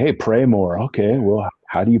know, they say, hey, pray more. Okay. Well,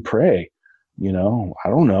 how do you pray? You know, I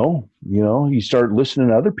don't know. You know, you start listening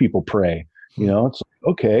to other people pray, you know, it's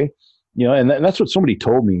like, okay. You know, and that's what somebody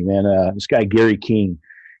told me, man. This guy, Gary King,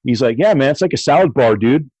 he's like, yeah, man, it's like a salad bar,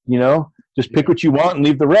 dude. You know, just pick what you want and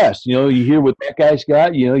leave the rest. You know, you hear what that guy's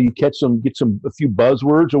got, you know, you get a few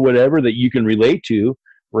buzzwords or whatever that you can relate to.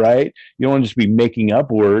 Right? You don't want to just be making up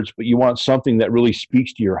words, but you want something that really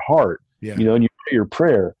speaks to your heart, you know, and you pray your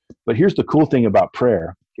prayer. But here's the cool thing about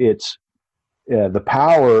prayer. It's the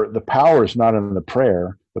power is not in the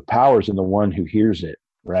prayer. The power is in the one who hears it.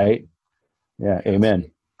 Right? Yeah. Amen.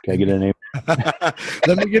 Can I get an amen?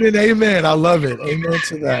 Let me get an amen. I love it. Amen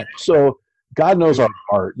to that. So God knows our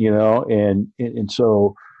heart, you know, and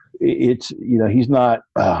so it's, you know, he's not,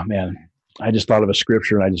 oh man, I just thought of a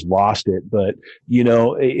scripture and I just lost it. But, you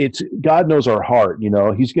know, it's God knows our heart. You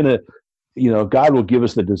know, he's going to, you know, God will give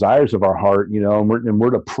us the desires of our heart, you know, and we're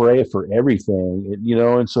to pray for everything, you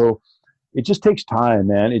know. And so it just takes time,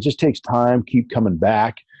 man. It just takes time. Keep coming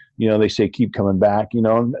back. You know, they say, keep coming back, you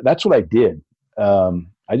know, and that's what I did.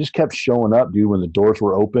 I just kept showing up, dude, when the doors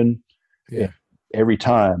were open. Yeah. Every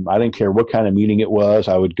time. I didn't care what kind of meeting it was.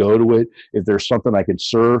 I would go to it. If there's something I could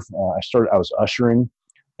serve, I was ushering.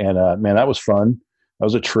 And, man, that was fun. That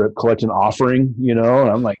was a trip, collecting offering, you know, and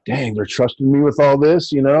I'm like, dang, they're trusting me with all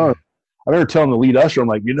this, you know. I remember telling the lead usher, I'm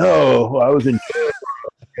like, you know, I was in jail,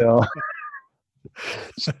 you know.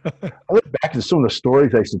 I look back at some of the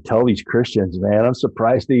stories I used to tell these Christians, man. I'm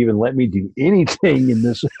surprised they even let me do anything in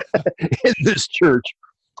this in this church.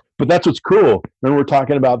 But that's what's cool. When we're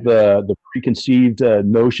talking about the preconceived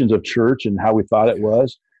notions of church and how we thought it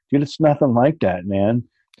was, dude, it's nothing like that, man.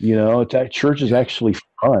 Church is actually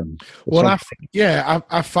fun. Well, I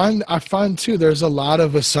find too, there's a lot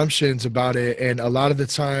of assumptions about it. And a lot of the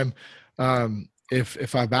time,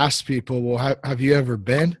 if I've asked people, well, have you ever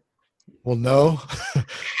been? Well, no.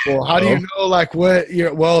 Well, how do you know, like,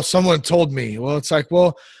 well, someone told me. Well, it's like,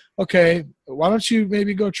 well, okay, why don't you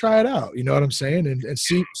maybe go try it out? You know what I'm saying? And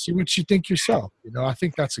see what you think yourself. I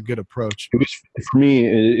think that's a good approach. For me,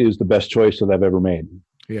 it is the best choice that I've ever made.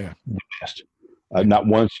 Yeah. The best. Not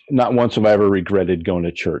once have I ever regretted going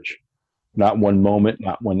to church. Not one moment,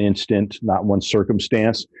 not one instant, not one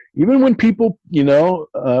circumstance. Even when people,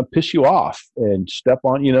 piss you off and step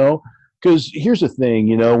on, because here's the thing,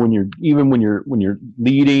 when you're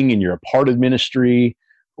leading and you're a part of ministry,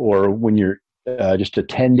 or when you're just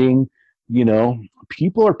attending,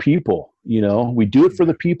 people are people. We do it for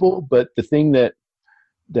the people, but the thing that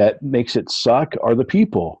makes it suck are the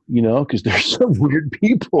people, because there's some weird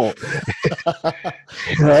people.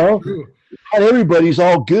 Not everybody's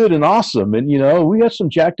all good and awesome. And, we got some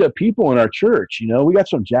jacked up people in our church. We got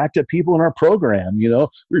some jacked up people in our program.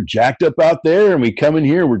 We're jacked up out there, and we come in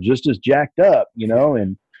here, we're just as jacked up,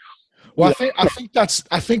 and well, I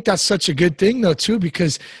think that's such a good thing though too,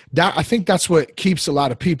 because I think that's what keeps a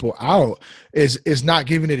lot of people out is not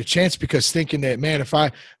giving it a chance, because thinking that, man,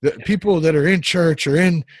 the people that are in church or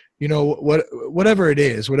in, whatever it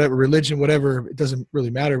is, whatever religion, whatever, it doesn't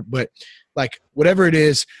really matter, but like whatever it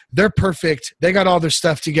is, they're perfect. They got all their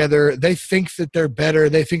stuff together. They think that they're better.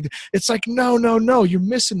 They think it's like, no, you're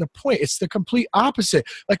missing the point. It's the complete opposite.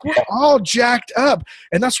 Like, we're all jacked up,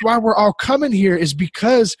 and that's why we're all coming here, is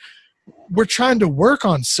because we're trying to work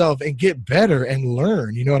on self and get better and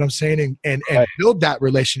learn, you know what I'm saying? And build that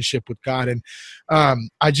relationship with God. And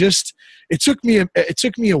it took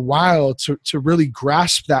me a while to really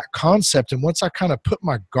grasp that concept. And once I kind of put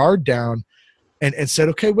my guard down and said,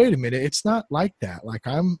 okay, wait a minute, it's not like that. Like,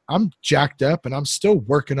 I'm jacked up and I'm still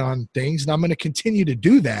working on things, and I'm going to continue to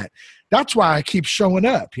do that. That's why I keep showing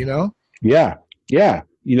up, Yeah. Yeah.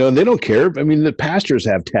 They don't care. I mean, the pastors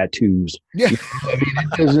have tattoos. Yeah. It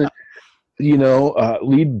doesn't,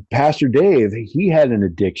 lead Pastor Dave, he had an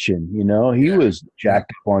addiction, he was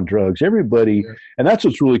jacked up on drugs. Everybody. Yeah. And that's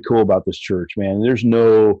what's really cool about this church, man.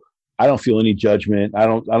 I don't feel any judgment. I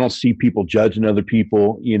don't see people judging other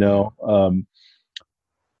people,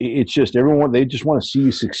 it's just everyone, they just want to see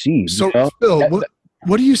you succeed. So Phil,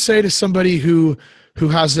 what do you say to somebody who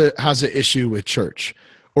has an issue with church?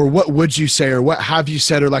 Or what would you say, or what have you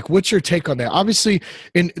said, or like, what's your take on that? Obviously,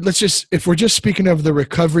 if we're just speaking of the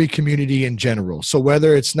recovery community in general, so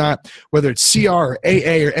whether it's CR or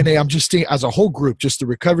AA or NA, I'm just thinking as a whole group, just the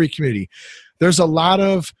recovery community, there's a lot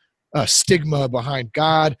of stigma behind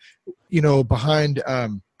God, behind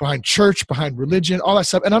church, behind religion, all that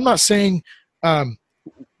stuff. And I'm not saying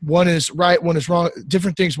one is right, one is wrong.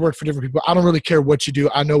 Different things work for different people. I don't really care what you do.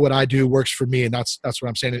 I know what I do works for me, and that's what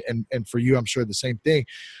I'm saying. And for you, I'm sure the same thing.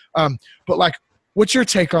 But like, what's your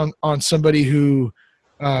take on somebody who,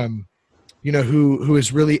 who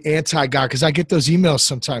is really anti-God? Because I get those emails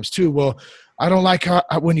sometimes too. Well, I don't like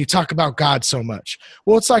when you talk about God so much.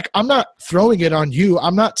 Well, it's like, I'm not throwing it on you.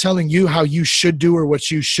 I'm not telling you how you should do or what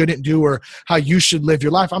you shouldn't do or how you should live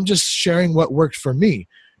your life. I'm just sharing what worked for me.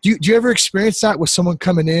 Do you ever experience that with someone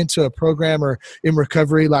coming into a program or in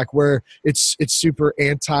recovery, like where it's super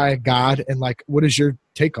anti-God, and like, what is your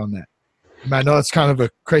take on that? I know it's kind of a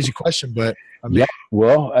crazy question, but yeah.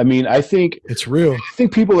 Well, I mean, I think it's real. I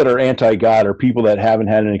think people that are anti-God are people that haven't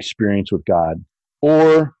had an experience with God,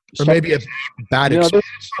 or maybe a bad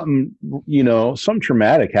experience. Some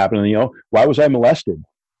traumatic happening. Why was I molested?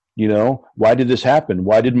 Why did this happen?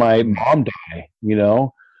 Why did my mom die?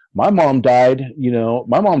 My mom died,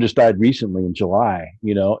 my mom just died recently in July,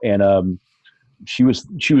 and she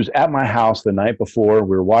was at my house the night before.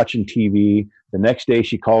 We were watching TV. The next day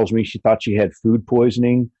she calls me. She thought she had food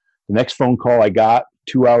poisoning. The next phone call I got,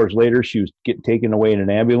 2 hours later, she was getting taken away in an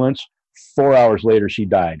ambulance. 4 hours later, she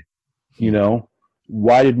died.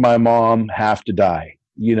 Why did my mom have to die?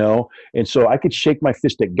 And so I could shake my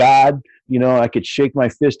fist at God, I could shake my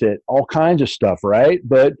fist at all kinds of stuff, right?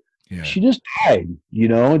 But yeah. She just died,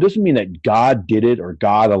 It doesn't mean that God did it or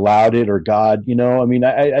God allowed it or God, I mean,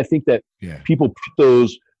 I think that people put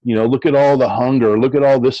those, look at all the hunger, look at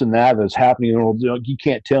all this and that that's happening. You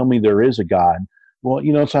can't tell me there is a God. Well,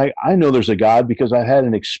 it's like, I know there's a God because I had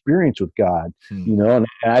an experience with God, and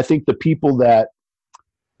I think the people that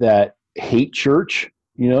hate church.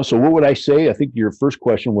 So what would I say? I think your first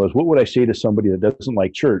question was, what would I say to somebody that doesn't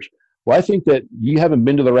like church? Well, I think that you haven't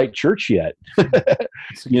been to the right church yet,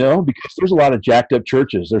 because there's a lot of jacked up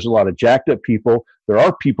churches. There's a lot of jacked up people. There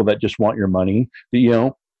are people that just want your money.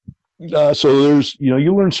 So there's,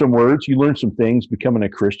 you learn some words, you learn some things becoming a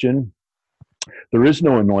Christian. There is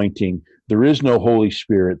no anointing. There is no Holy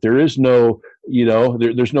Spirit. There is no,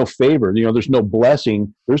 there's no favor. There's no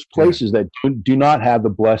blessing. There's places that do not have the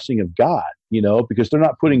blessing of God, because they're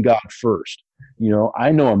not putting God first.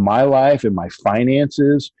 I know in my life, in my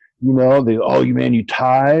finances, you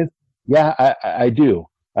tithe. Yeah, I do.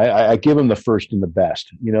 I give him the first and the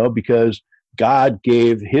best, because God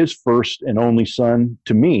gave his first and only son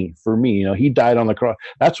to me, for me. He died on the cross.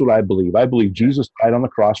 That's what I believe. I believe Jesus died on the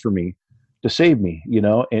cross for me to save me,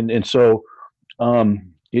 and so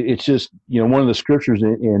it's just, one of the scriptures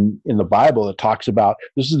in the Bible that talks about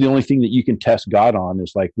this is the only thing that you can test God on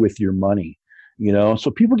is like with your money,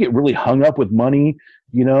 so people get really hung up with money,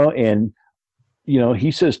 and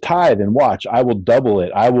he says tithe and watch, I will double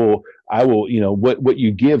it. I will, what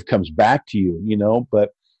you give comes back to you, but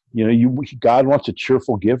God wants a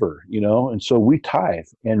cheerful giver, and so we tithe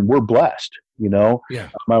and we're blessed, my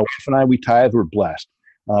wife and I, we tithe, we're blessed.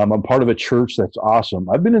 I'm part of a church that's awesome.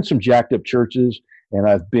 I've been in some jacked up churches, and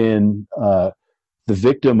I've been the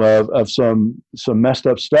victim of some messed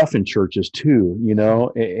up stuff in churches too,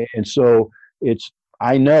 and so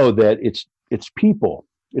I know that it's people.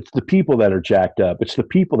 It's the people that are jacked up. It's the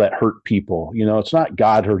people that hurt people. It's not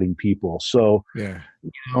God hurting people. So, I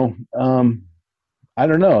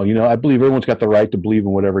don't know. I believe everyone's got the right to believe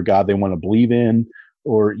in whatever God they want to believe in,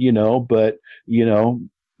 or, but,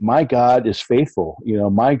 my God is faithful.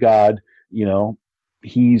 My God,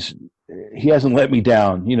 he hasn't let me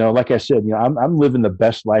down. Like I said, I'm living the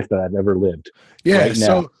best life that I've ever lived. Yeah. Right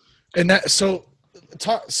now. So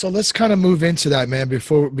let's kind of move into that, man,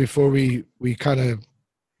 before we kind of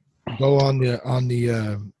go on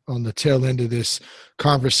the tail end of this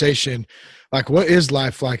conversation. Like, what is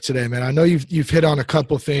life like today, man? I know you've hit on a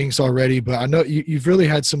couple things already, but I know you've really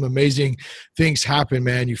had some amazing things happen,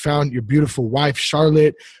 man. You found your beautiful wife,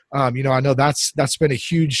 Charlotte. I know that's been a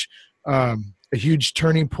huge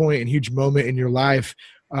turning point and huge moment in your life.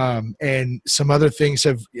 And some other things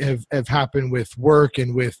have happened with work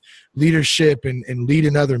and with leadership and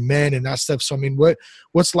leading other men and that stuff. So, I mean,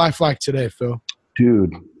 what's life like today, Phil?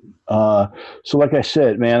 Dude. So like I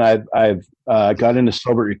said, man, I've got into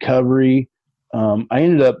sober recovery. I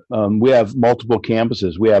ended up, we have multiple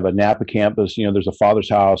campuses. We have a Napa campus. There's a Father's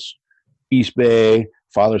House, East Bay,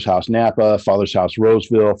 Father's House, Napa, Father's House,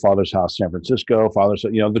 Roseville, Father's House, San Francisco,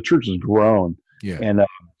 the church has grown. Yeah. And,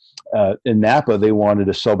 in Napa, they wanted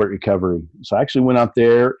to celebrate recovery. So I actually went out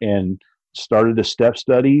there and started a step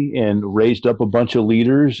study and raised up a bunch of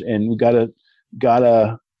leaders, and we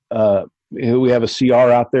we have a CR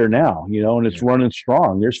out there now, and it's running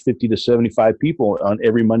strong. There's 50 to 75 people on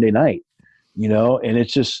every Monday night, and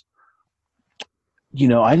it's just,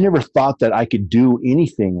 I never thought that I could do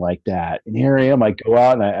anything like that. And here I am, I go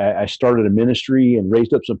out and I started a ministry and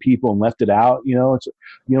raised up some people and left it out. It's,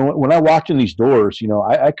 when I walked in these doors,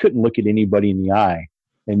 I couldn't look at anybody in the eye,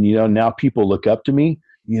 and, now people look up to me,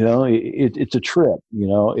 it's a trip,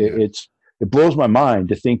 it blows my mind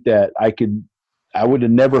to think that I would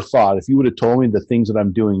have never thought, if you would have told me the things that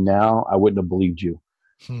I'm doing now, I wouldn't have believed you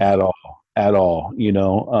at all.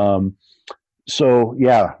 So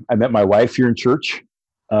yeah, I met my wife here in church.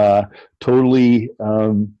 Totally.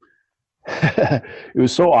 It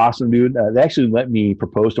was so awesome, dude. They actually let me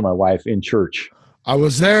propose to my wife in church. I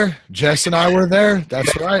was there. Jess and I were there.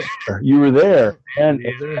 That's right. You were there. And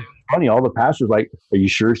it's funny. All the pastors like, are you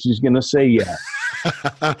sure she's going to say yes?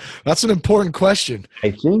 That's an important question.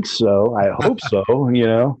 I think so. I hope so,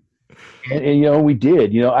 and we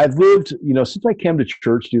did, I've lived, since I came to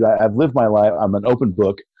church, dude, I've lived my life. I'm an open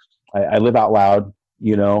book. I live out loud,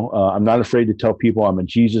 I'm not afraid to tell people I'm a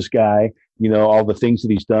Jesus guy, all the things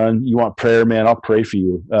that he's done. You want prayer, man, I'll pray for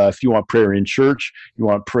you. If you want prayer in church, you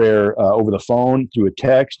want prayer over the phone, through a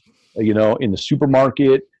text, in the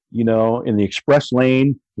supermarket, in the express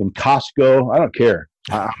lane, in Costco, I don't care.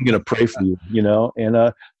 I'm going to pray for you,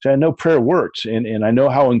 and so I know prayer works, and I know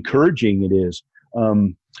how encouraging it is.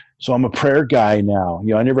 So I'm a prayer guy now.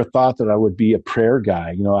 I never thought that I would be a prayer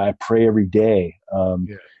guy. I pray every day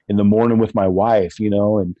in the morning with my wife,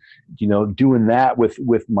 and, doing that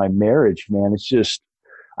with my marriage, man, it's just,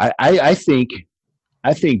 I think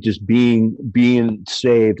just being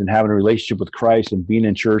saved and having a relationship with Christ and being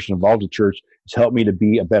in church and involved in church has helped me to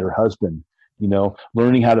be a better husband.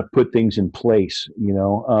 Learning how to put things in place,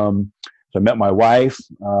 so I met my wife,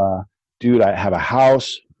 dude, I have a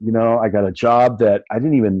house, I got a job that I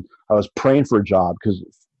was praying for a job because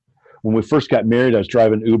when we first got married, I was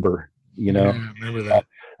driving Uber, Yeah, I remember that.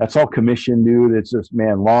 That's all commission, dude. It's just,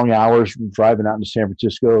 man, long hours driving out into San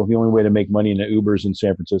Francisco. The only way to make money in the Uber is in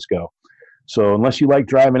San Francisco. So unless you like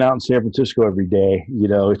driving out in San Francisco every day,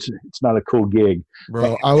 it's not a cool gig.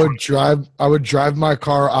 Bro, I would drive my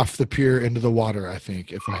car off the pier into the water, I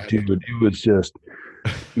think, if I had Dude, to. it was just,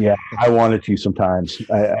 yeah, I wanted to sometimes.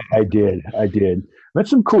 I did. Met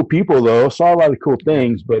some cool people, though. Saw a lot of cool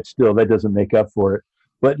things, but still, that doesn't make up for it.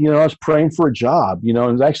 But, I was praying for a job, and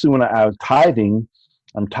it was actually when I was tithing.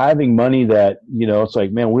 I'm tithing money that, it's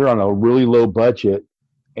like, man, we were on a really low budget.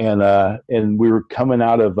 And we were coming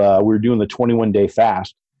out of, we were doing the 21-day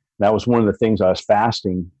fast. That was one of the things I was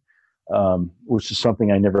fasting, which is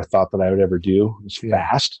something I never thought that I would ever do. Was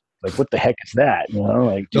fast. Like, what the heck is that?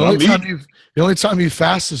 Like the only time you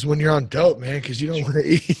fast is when you're on dope, man, because you don't want to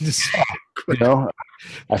eat.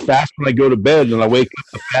 I fast when I go to bed, and I wake up,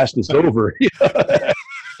 the fast is over.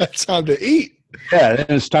 That's time to eat. Yeah, and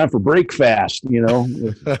it's time for break fast.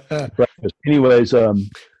 Breakfast. Anyways, I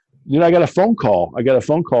got a phone call. I got a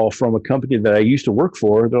phone call from a company that I used to work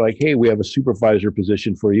for. They're like, "Hey, we have a supervisor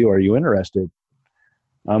position for you. Are you interested?"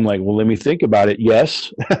 I'm like, "Well, let me think about it."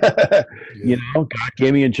 Yes. God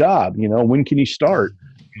gave me a job. When can you start?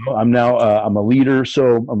 I'm now, I'm a leader.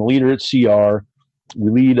 So I'm a leader at CR. We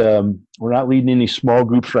lead, we're not leading any small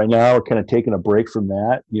groups right now. We're kind of taking a break from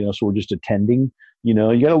that, so we're just attending. You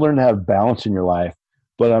got to learn to have balance in your life.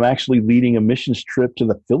 But I'm actually leading a missions trip to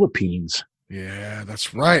the Philippines. Yeah,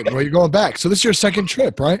 that's right. Well, you're going back. So this is your second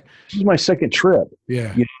trip, right? This is my second trip.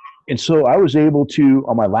 Yeah. And so I was able to,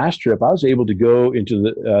 on my last trip, I was able to go into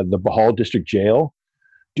the Bohol District Jail.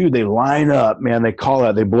 Dude, they line up, man. They call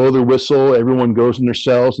out, they blow their whistle. Everyone goes in their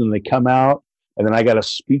cells, and they come out, and then I got to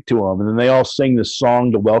speak to them. And then they all sing this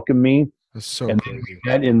song to welcome me. That's so crazy.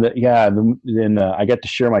 Then I got to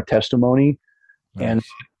share my testimony. Nice. And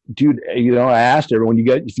dude, I asked everyone,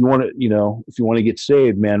 if you want to get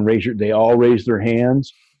saved, man, they all raised their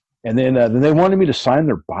hands. And then they wanted me to sign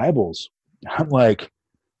their Bibles. I'm like,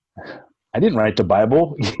 I didn't write the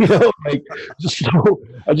Bible, I just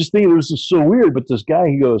think it was just so weird. But this guy,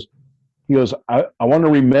 he goes, I want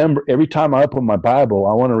to remember every time I open my Bible,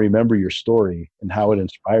 I want to remember your story and how it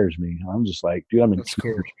inspires me. I'm just like, dude, I'm in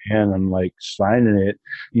tears, man. I'm like signing it,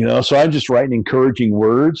 so I'm just writing encouraging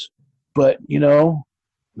words. But,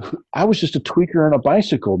 I was just a tweaker on a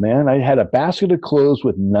bicycle, man. I had a basket of clothes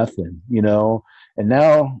with nothing, and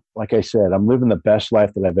now, like I said, I'm living the best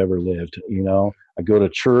life that I've ever lived. I go to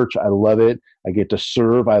church. I love it. I get to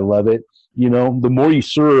serve. I love it. The more you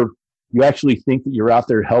serve, you actually think that you're out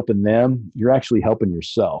there helping them. You're actually helping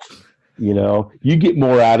yourself. You get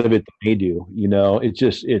more out of it than they do.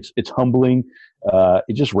 It's humbling.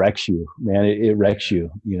 It just wrecks you, man. It wrecks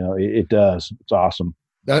you. It does. It's awesome.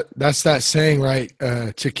 That's that saying, right?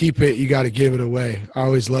 To keep it, you got to give it away. I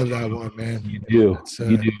always love that one, man. You do.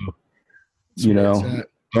 You do.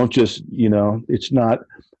 Don't just, it's not,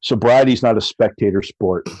 sobriety's not a spectator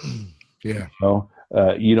sport. Yeah.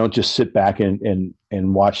 You don't just sit back and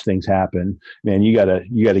watch things happen, man. You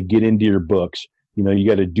gotta get into your books. You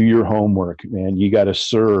got to do your homework, man. You got to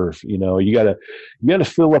serve. You got to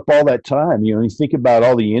fill up all that time. You think about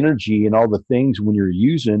all the energy and all the things when you're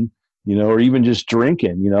using, or even just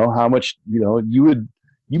drinking. How much you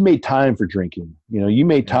made time for drinking. You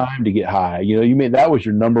made time to get high. That was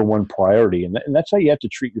your number one priority, and that's how you have to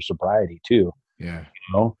treat your sobriety too. Yeah.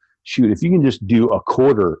 Shoot, if you can just do a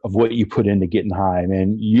quarter of what you put into getting high,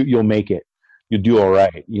 man, you'll make it. You'll do all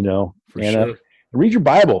right. For sure. Read your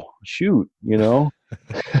Bible. Shoot, You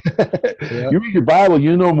read your Bible,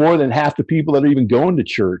 you know more than half the people that are even going to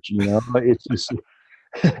church. It's just,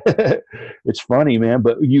 it's funny, man.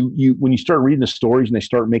 But you when you start reading the stories and they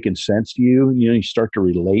start making sense to you, you start to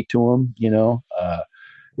relate to them.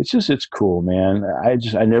 It's cool, man.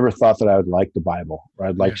 I never thought that I would like the Bible or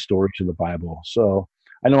I'd like stories in the Bible. So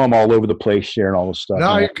I know I'm all over the place sharing all this stuff.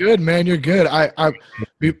 No, you're good, man. You're good.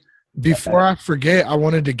 Before I forget, I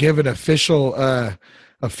wanted to give an official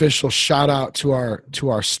shout out to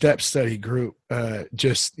our step study group. I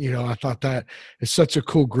thought that it's such a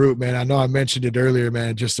cool group, man. I know I mentioned it earlier,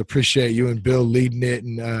 man. Just appreciate you and Bill leading it,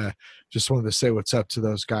 and just wanted to say what's up to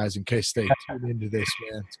those guys in case they tune into this,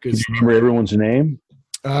 man. It's good. Can you remember everyone's name?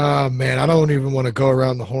 Man, I don't even want to go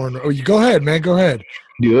around the horn. Oh, you go ahead, man. Go ahead.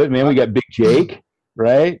 Do it, man. We got Big Jake,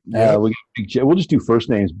 right? Yeah. We got Big Jake. We'll just do first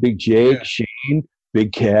names. Big Jake, Shane,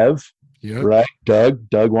 Big Kev, right? Doug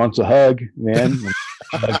wants a hug, man.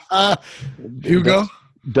 Hugo.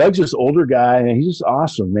 Doug's this older guy, and he's just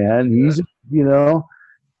awesome, man. He's,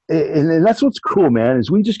 and that's what's cool, man,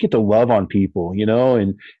 is we just get to love on people, you know,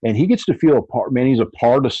 and he gets to feel a part, man, he's a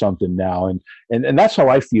part of something now. And that's how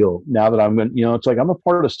I feel now that I'm, you know, it's like I'm a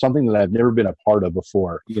part of something that I've never been a part of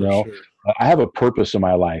before, you know. Sure. I have a purpose in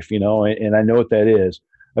my life, you know, and I know what that is.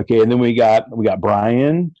 Okay. And then we got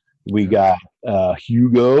Brian, we got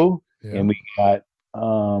Hugo, and we got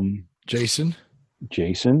Jason.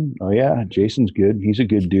 Oh yeah. Jason's good. He's a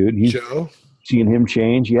good dude. He's Joe. Seeing him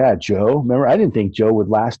change. Yeah. Joe. Remember, I didn't think Joe would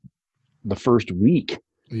last the first week.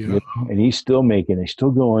 Yeah. You know, and he's still making it. He's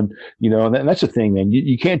still going, you know, and that's the thing, man.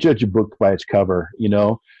 You can't judge a book by its cover, you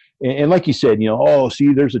know. And like you said, you know, oh,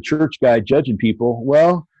 see, there's a church guy judging people.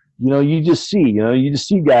 Well, you know, you just see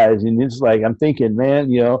guys, and it's like, I'm thinking,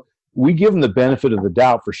 man, you know, we give them the benefit of the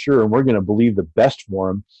doubt for sure, and we're going to believe the best for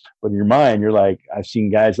them. But in your mind, you're like, I've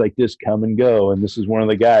seen guys like this come and go, and this is one of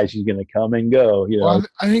the guys. He's going to come and go. You know, well,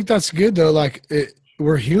 I think that's good though. Like,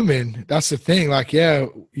 we're human. That's the thing. Like, yeah,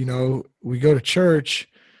 you know, we go to church,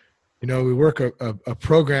 you know, we work a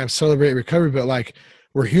program, Celebrate Recovery, but like,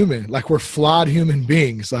 we're human. Like, we're flawed human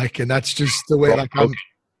beings. Like, and that's just the way. Like,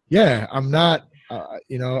 I'm not.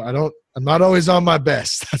 You know, I'm not always on my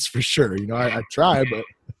best. That's for sure. You know, I try, but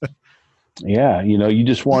yeah, you know, we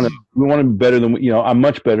want to be better than, you know, I'm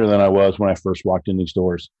much better than I was when I first walked in these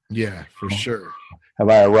doors. Yeah, for sure. Have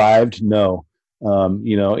I arrived? No.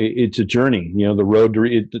 You know, it's a journey, you know, the road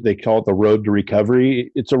they call it the road to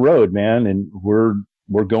recovery. It's a road, man. And we're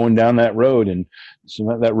going down that road, and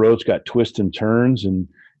so that road's got twists and turns, and,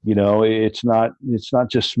 you know, it's not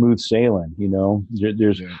just smooth sailing, you know.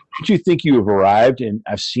 There's don't you think you have arrived? And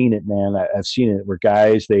I've seen it, man. I've seen it where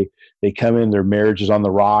guys, they come in, their marriage is on the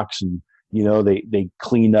rocks, and, you know, they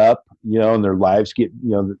clean up, you know, and their lives get, you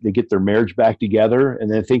know, they get their marriage back together,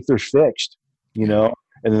 and they think they're fixed, you know,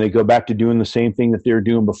 and then they go back to doing the same thing that they were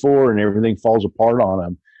doing before, and everything falls apart on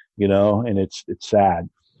them, you know, and it's sad.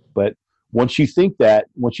 But once you think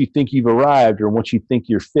you've arrived, or once you think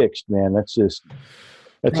you're fixed, man, that's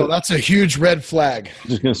a huge red flag. I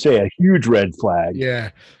was just going to say, a huge red flag.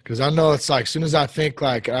 Yeah, because I know it's like, as soon as I think,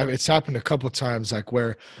 like, it's happened a couple of times, like,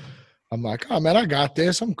 where I'm like, oh, man, I got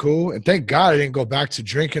this. I'm cool. And thank God I didn't go back to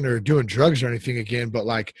drinking or doing drugs or anything again. But,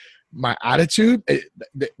 like, my attitude,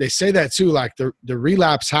 they say that too, like, the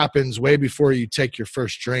relapse happens way before you take your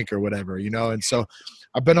first drink or whatever, you know. And so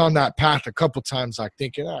I've been on that path a couple of times, like,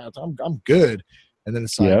 thinking, I'm good. And then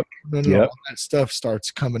it's like, no, all that stuff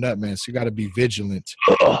starts coming up, man. So you got to be vigilant.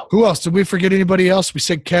 Who else? Did we forget anybody else? We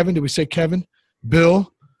said Kevin. Did we say Kevin?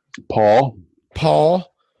 Bill? Paul.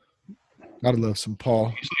 Gotta love some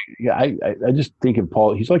Paul. Yeah, I just think of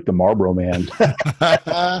Paul. He's like the Marlboro Man.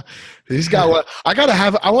 He's got what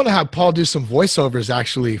I want to have Paul do some voiceovers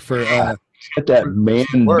actually for that man.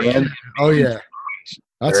 Oh yeah,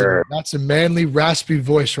 that's a manly, raspy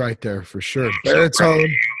voice right there for sure.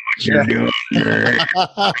 Baritone. Yeah.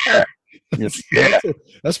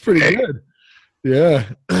 That's pretty good. Yeah,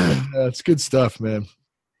 that's good stuff, man.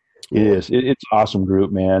 It is. It's awesome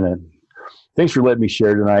group, man. And thanks for letting me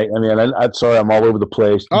share tonight. I mean, I'm sorry I'm all over the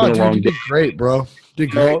place. Oh, dude, you did great, bro.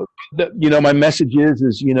 Did great. You know, my message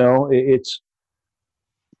is, you know, it's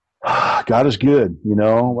God is good. You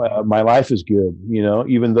know, my life is good. You know,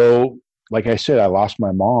 even though, like I said, I lost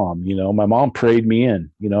my mom. You know, my mom prayed me in.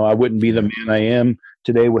 You know, I wouldn't be the man I am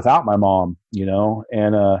today without my mom. You know,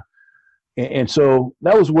 and so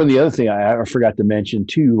that was one of the other thing I forgot to mention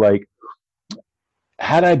too. Like,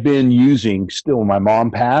 had I been using still when my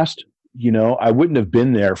mom passed, you know, I wouldn't have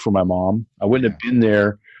been there for my mom. I wouldn't have been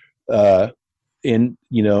there. And,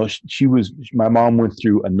 you know, my mom went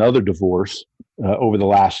through another divorce over the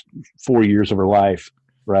last 4 years of her life.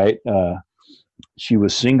 Right. She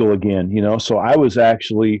was single again, you know, so I was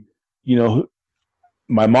actually, you know,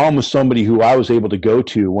 my mom was somebody who I was able to go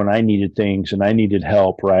to when I needed things and I needed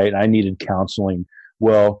help. Right. I needed counseling.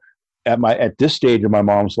 Well, at this stage of my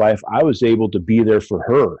mom's life, I was able to be there for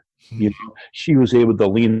her. You know, she was able to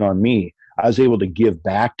lean on me. I was able to give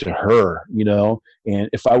back to her, you know, and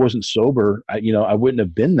if I wasn't sober, I wouldn't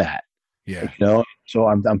have been that. Yeah. You know, so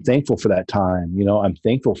I'm thankful for that time, you know, I'm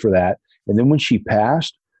thankful for that. And then when she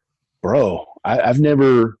passed, bro, I've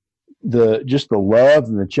never, the love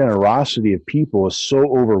and the generosity of people is so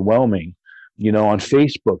overwhelming, you know, on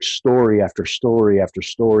Facebook, story after story after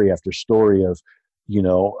story after story of, you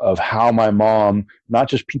know, of how my mom, not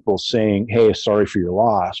just people saying, hey, sorry for your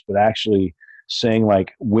loss, but actually saying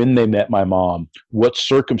like when they met my mom, what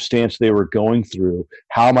circumstance they were going through,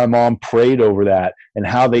 how my mom prayed over that and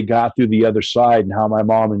how they got through the other side and how my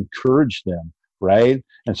mom encouraged them. Right.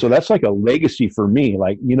 And so that's like a legacy for me.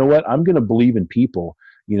 Like, you know what, I'm going to believe in people.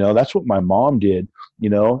 You know, that's what my mom did. You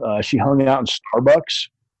know, she hung out in Starbucks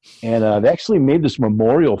And they actually made this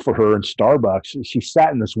memorial for her in Starbucks. She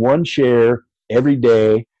sat in this one chair every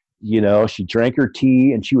day. She drank her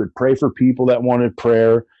tea and she would pray for people that wanted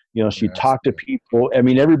prayer. She'd talk to people. I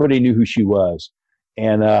mean, everybody knew who she was.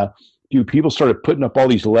 And, people started putting up all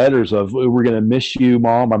these letters of, we're going to miss you,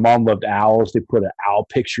 Mom. My mom loved owls. They put an owl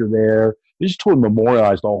picture there. They just totally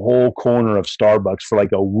memorialized the whole corner of Starbucks for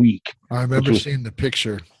like a week. I remember seeing the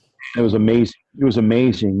picture. It was amazing. It was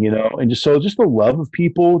amazing, and just the love of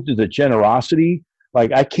people, the generosity.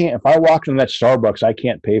 Like if I walked in that Starbucks, I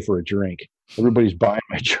can't pay for a drink. Everybody's buying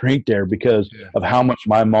my drink there because of how much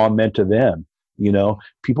my mom meant to them.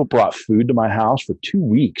 People brought food to my house for 2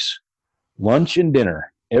 weeks, lunch and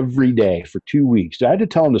dinner every day for 2 weeks. I had to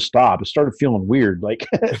tell them to stop. I started feeling weird. Like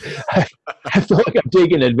I feel like I'm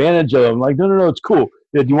taking advantage of them. Like, no, it's cool.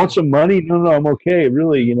 Do you want some money? No, I'm okay.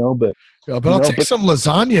 Really, but I'll take some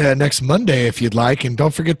lasagna next Monday if you'd like, and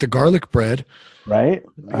don't forget the garlic bread. Right?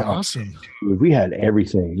 Awesome. Dude, we had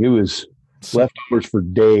everything. It was leftovers for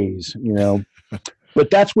days. But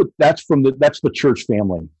that's the church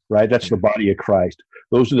family, right? That's the body of Christ.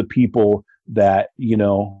 Those are the people that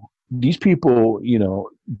these people.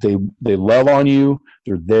 They love on you.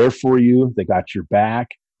 They're there for you. They got your back.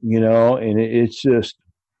 And it's just,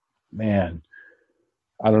 man.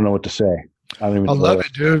 I don't know what to say. I love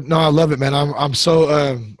it, dude. No, I love it, man. I'm so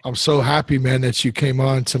happy, man, that you came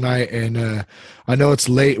on tonight. And I know it's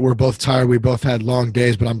late. We're both tired. We both had long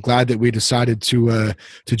days, but I'm glad that we decided to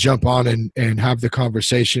jump on and have the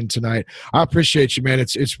conversation tonight. I appreciate you, man.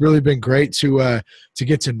 It's really been great to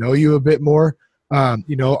get to know you a bit more.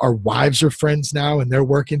 Our wives are friends now, and they're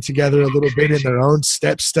working together a little bit in their own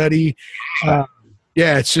step study.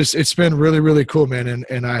 Yeah, it's been really, really cool, man.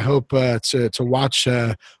 And I hope to watch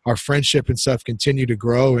our friendship and stuff continue to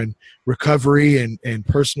grow, and recovery and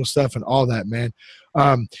personal stuff and all that, man.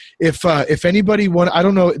 If anybody I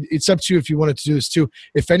don't know, it's up to you if you wanted to do this too.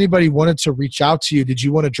 If anybody wanted to reach out to you, did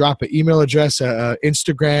you want to drop an email address, a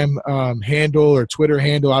Instagram handle or Twitter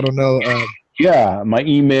handle? I don't know. Yeah, my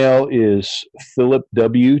email is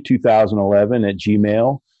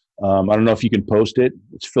philipw2011@gmail. I don't know if you can post it.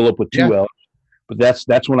 It's Philip with 2 L's. But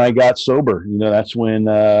that's when I got sober. That's when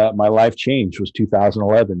my life changed, was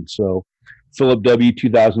 2011. So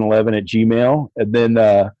philipw2011@gmail. And then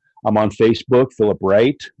I'm on Facebook, Philip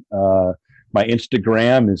Wright. My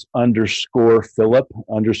Instagram is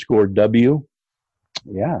 _Philip_W.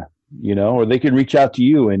 Yeah. Or they can reach out to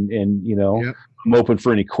you and I'm open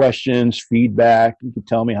for any questions, feedback. You can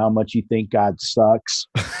tell me how much you think God sucks.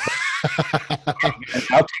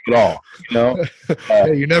 I'll take it all.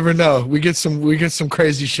 Hey, you never know. We get some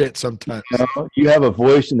crazy shit sometimes. You have a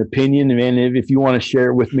voice and opinion, man. If you want to share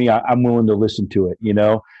it with me, I'm willing to listen to it. I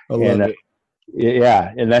love it.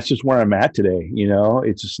 Yeah, and that's just where I'm at today.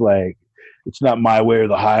 It's just like, it's not my way or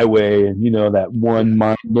the highway, and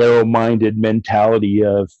that narrow-minded mentality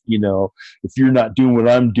of if you're not doing what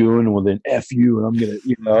I'm doing, well then F you, and I'm gonna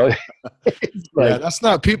like, that's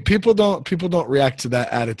not people don't react to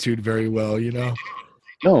that attitude very well,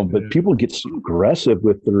 No, but people get so aggressive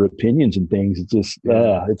with their opinions and things. It's just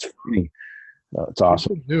it's funny. It's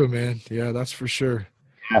awesome. People do, man. Yeah, that's for sure.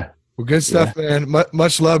 Yeah. Well, good stuff, man.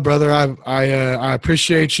 Much love, brother. I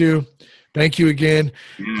appreciate you. Thank you again.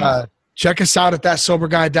 Check us out at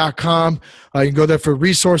thatsoberguy.com. You can go there for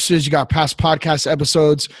resources. You got past podcast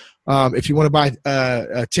episodes. If you want to buy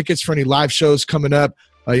tickets for any live shows coming up,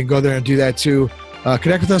 you can go there and do that too.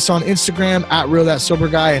 Connect with us on Instagram at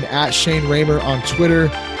 @realthatsoberguy and at Shane Raymer on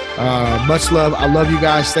Twitter. Much love. I love you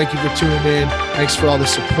guys. Thank you for tuning in. Thanks for all the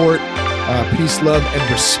support. Peace, love,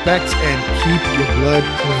 and respect, and keep your blood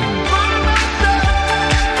clean.